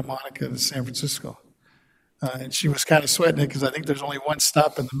Santa Monica to San Francisco. And she was kind of sweating it because I think there's only one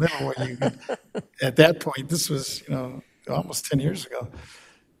stop in the middle where you could, at that point, this was, almost 10 years ago,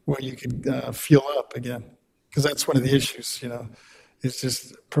 where you could fuel up again. Because that's one of the issues, is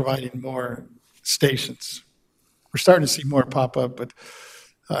just providing more stations. We're starting to see more pop up, but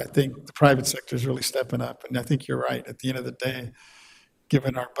I think the private sector is really stepping up. And I think you're right. At the end of the day,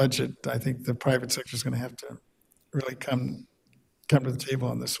 given our budget, I think the private sector is going to have to really come to the table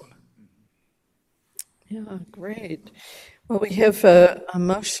on this one. Yeah, great. Well, we have a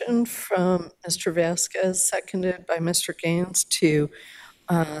motion from Mr. Vasquez, seconded by Mr. Gaines, to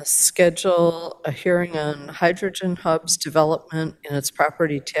schedule a hearing on hydrogen hubs development and its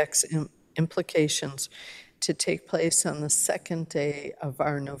property tax implications to take place on the second day of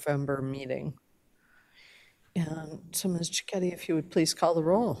our November meeting. And so, Ms. Cicchetti, if you would please call the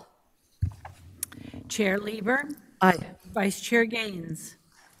roll. Chair Lieber. Aye. Vice Chair Gaines.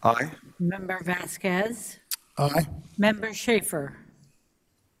 Aye. Member Vasquez. Aye. Member Schaefer.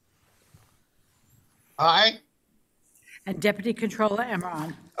 Aye. And Deputy Controller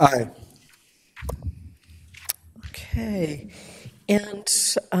Emron. Aye. Okay. And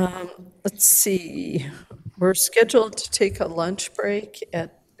let's see, we're scheduled to take a lunch break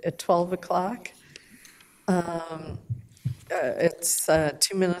at 12 o'clock. It's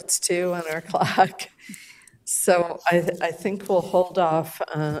 2 minutes to on our clock. So I think we'll hold off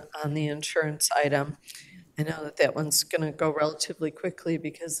on the insurance item. I know that one's going to go relatively quickly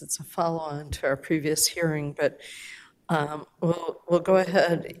because it's a follow-on to our previous hearing, but we'll go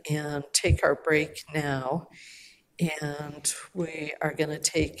ahead and take our break now. And we are going to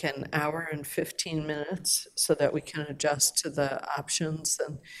take an hour and 15 minutes so that we can adjust to the options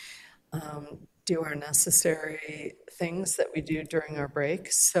and do our necessary things that we do during our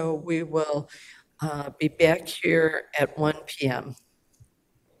break. So we will be back here at 1 p.m.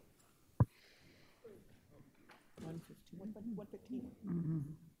 1:15. Mm-hmm.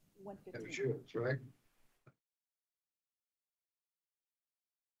 1:15. That's right.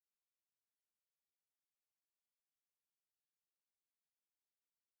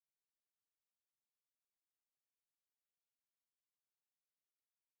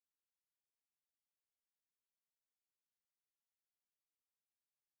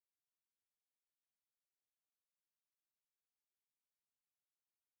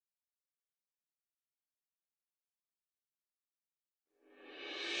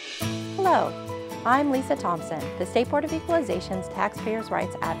 Hello, I'm Lisa Thompson, the State Board of Equalization's Taxpayers'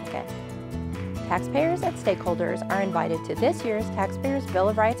 Rights Advocate. Taxpayers and stakeholders are invited to this year's Taxpayers' Bill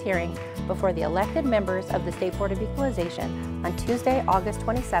of Rights hearing before the elected members of the State Board of Equalization on Tuesday, August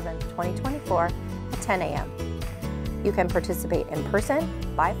 27, 2024 at 10 a.m. You can participate in person,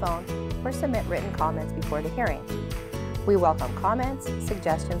 by phone, or submit written comments before the hearing. We welcome comments,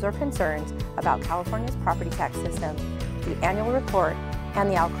 suggestions, or concerns about California's property tax system, the annual report, and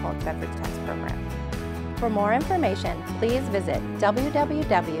the alcoholic beverage tax program. For more information, please visit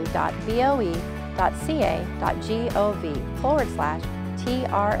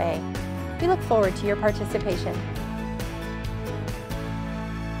www.boe.ca.gov/TRA. We look forward to your participation.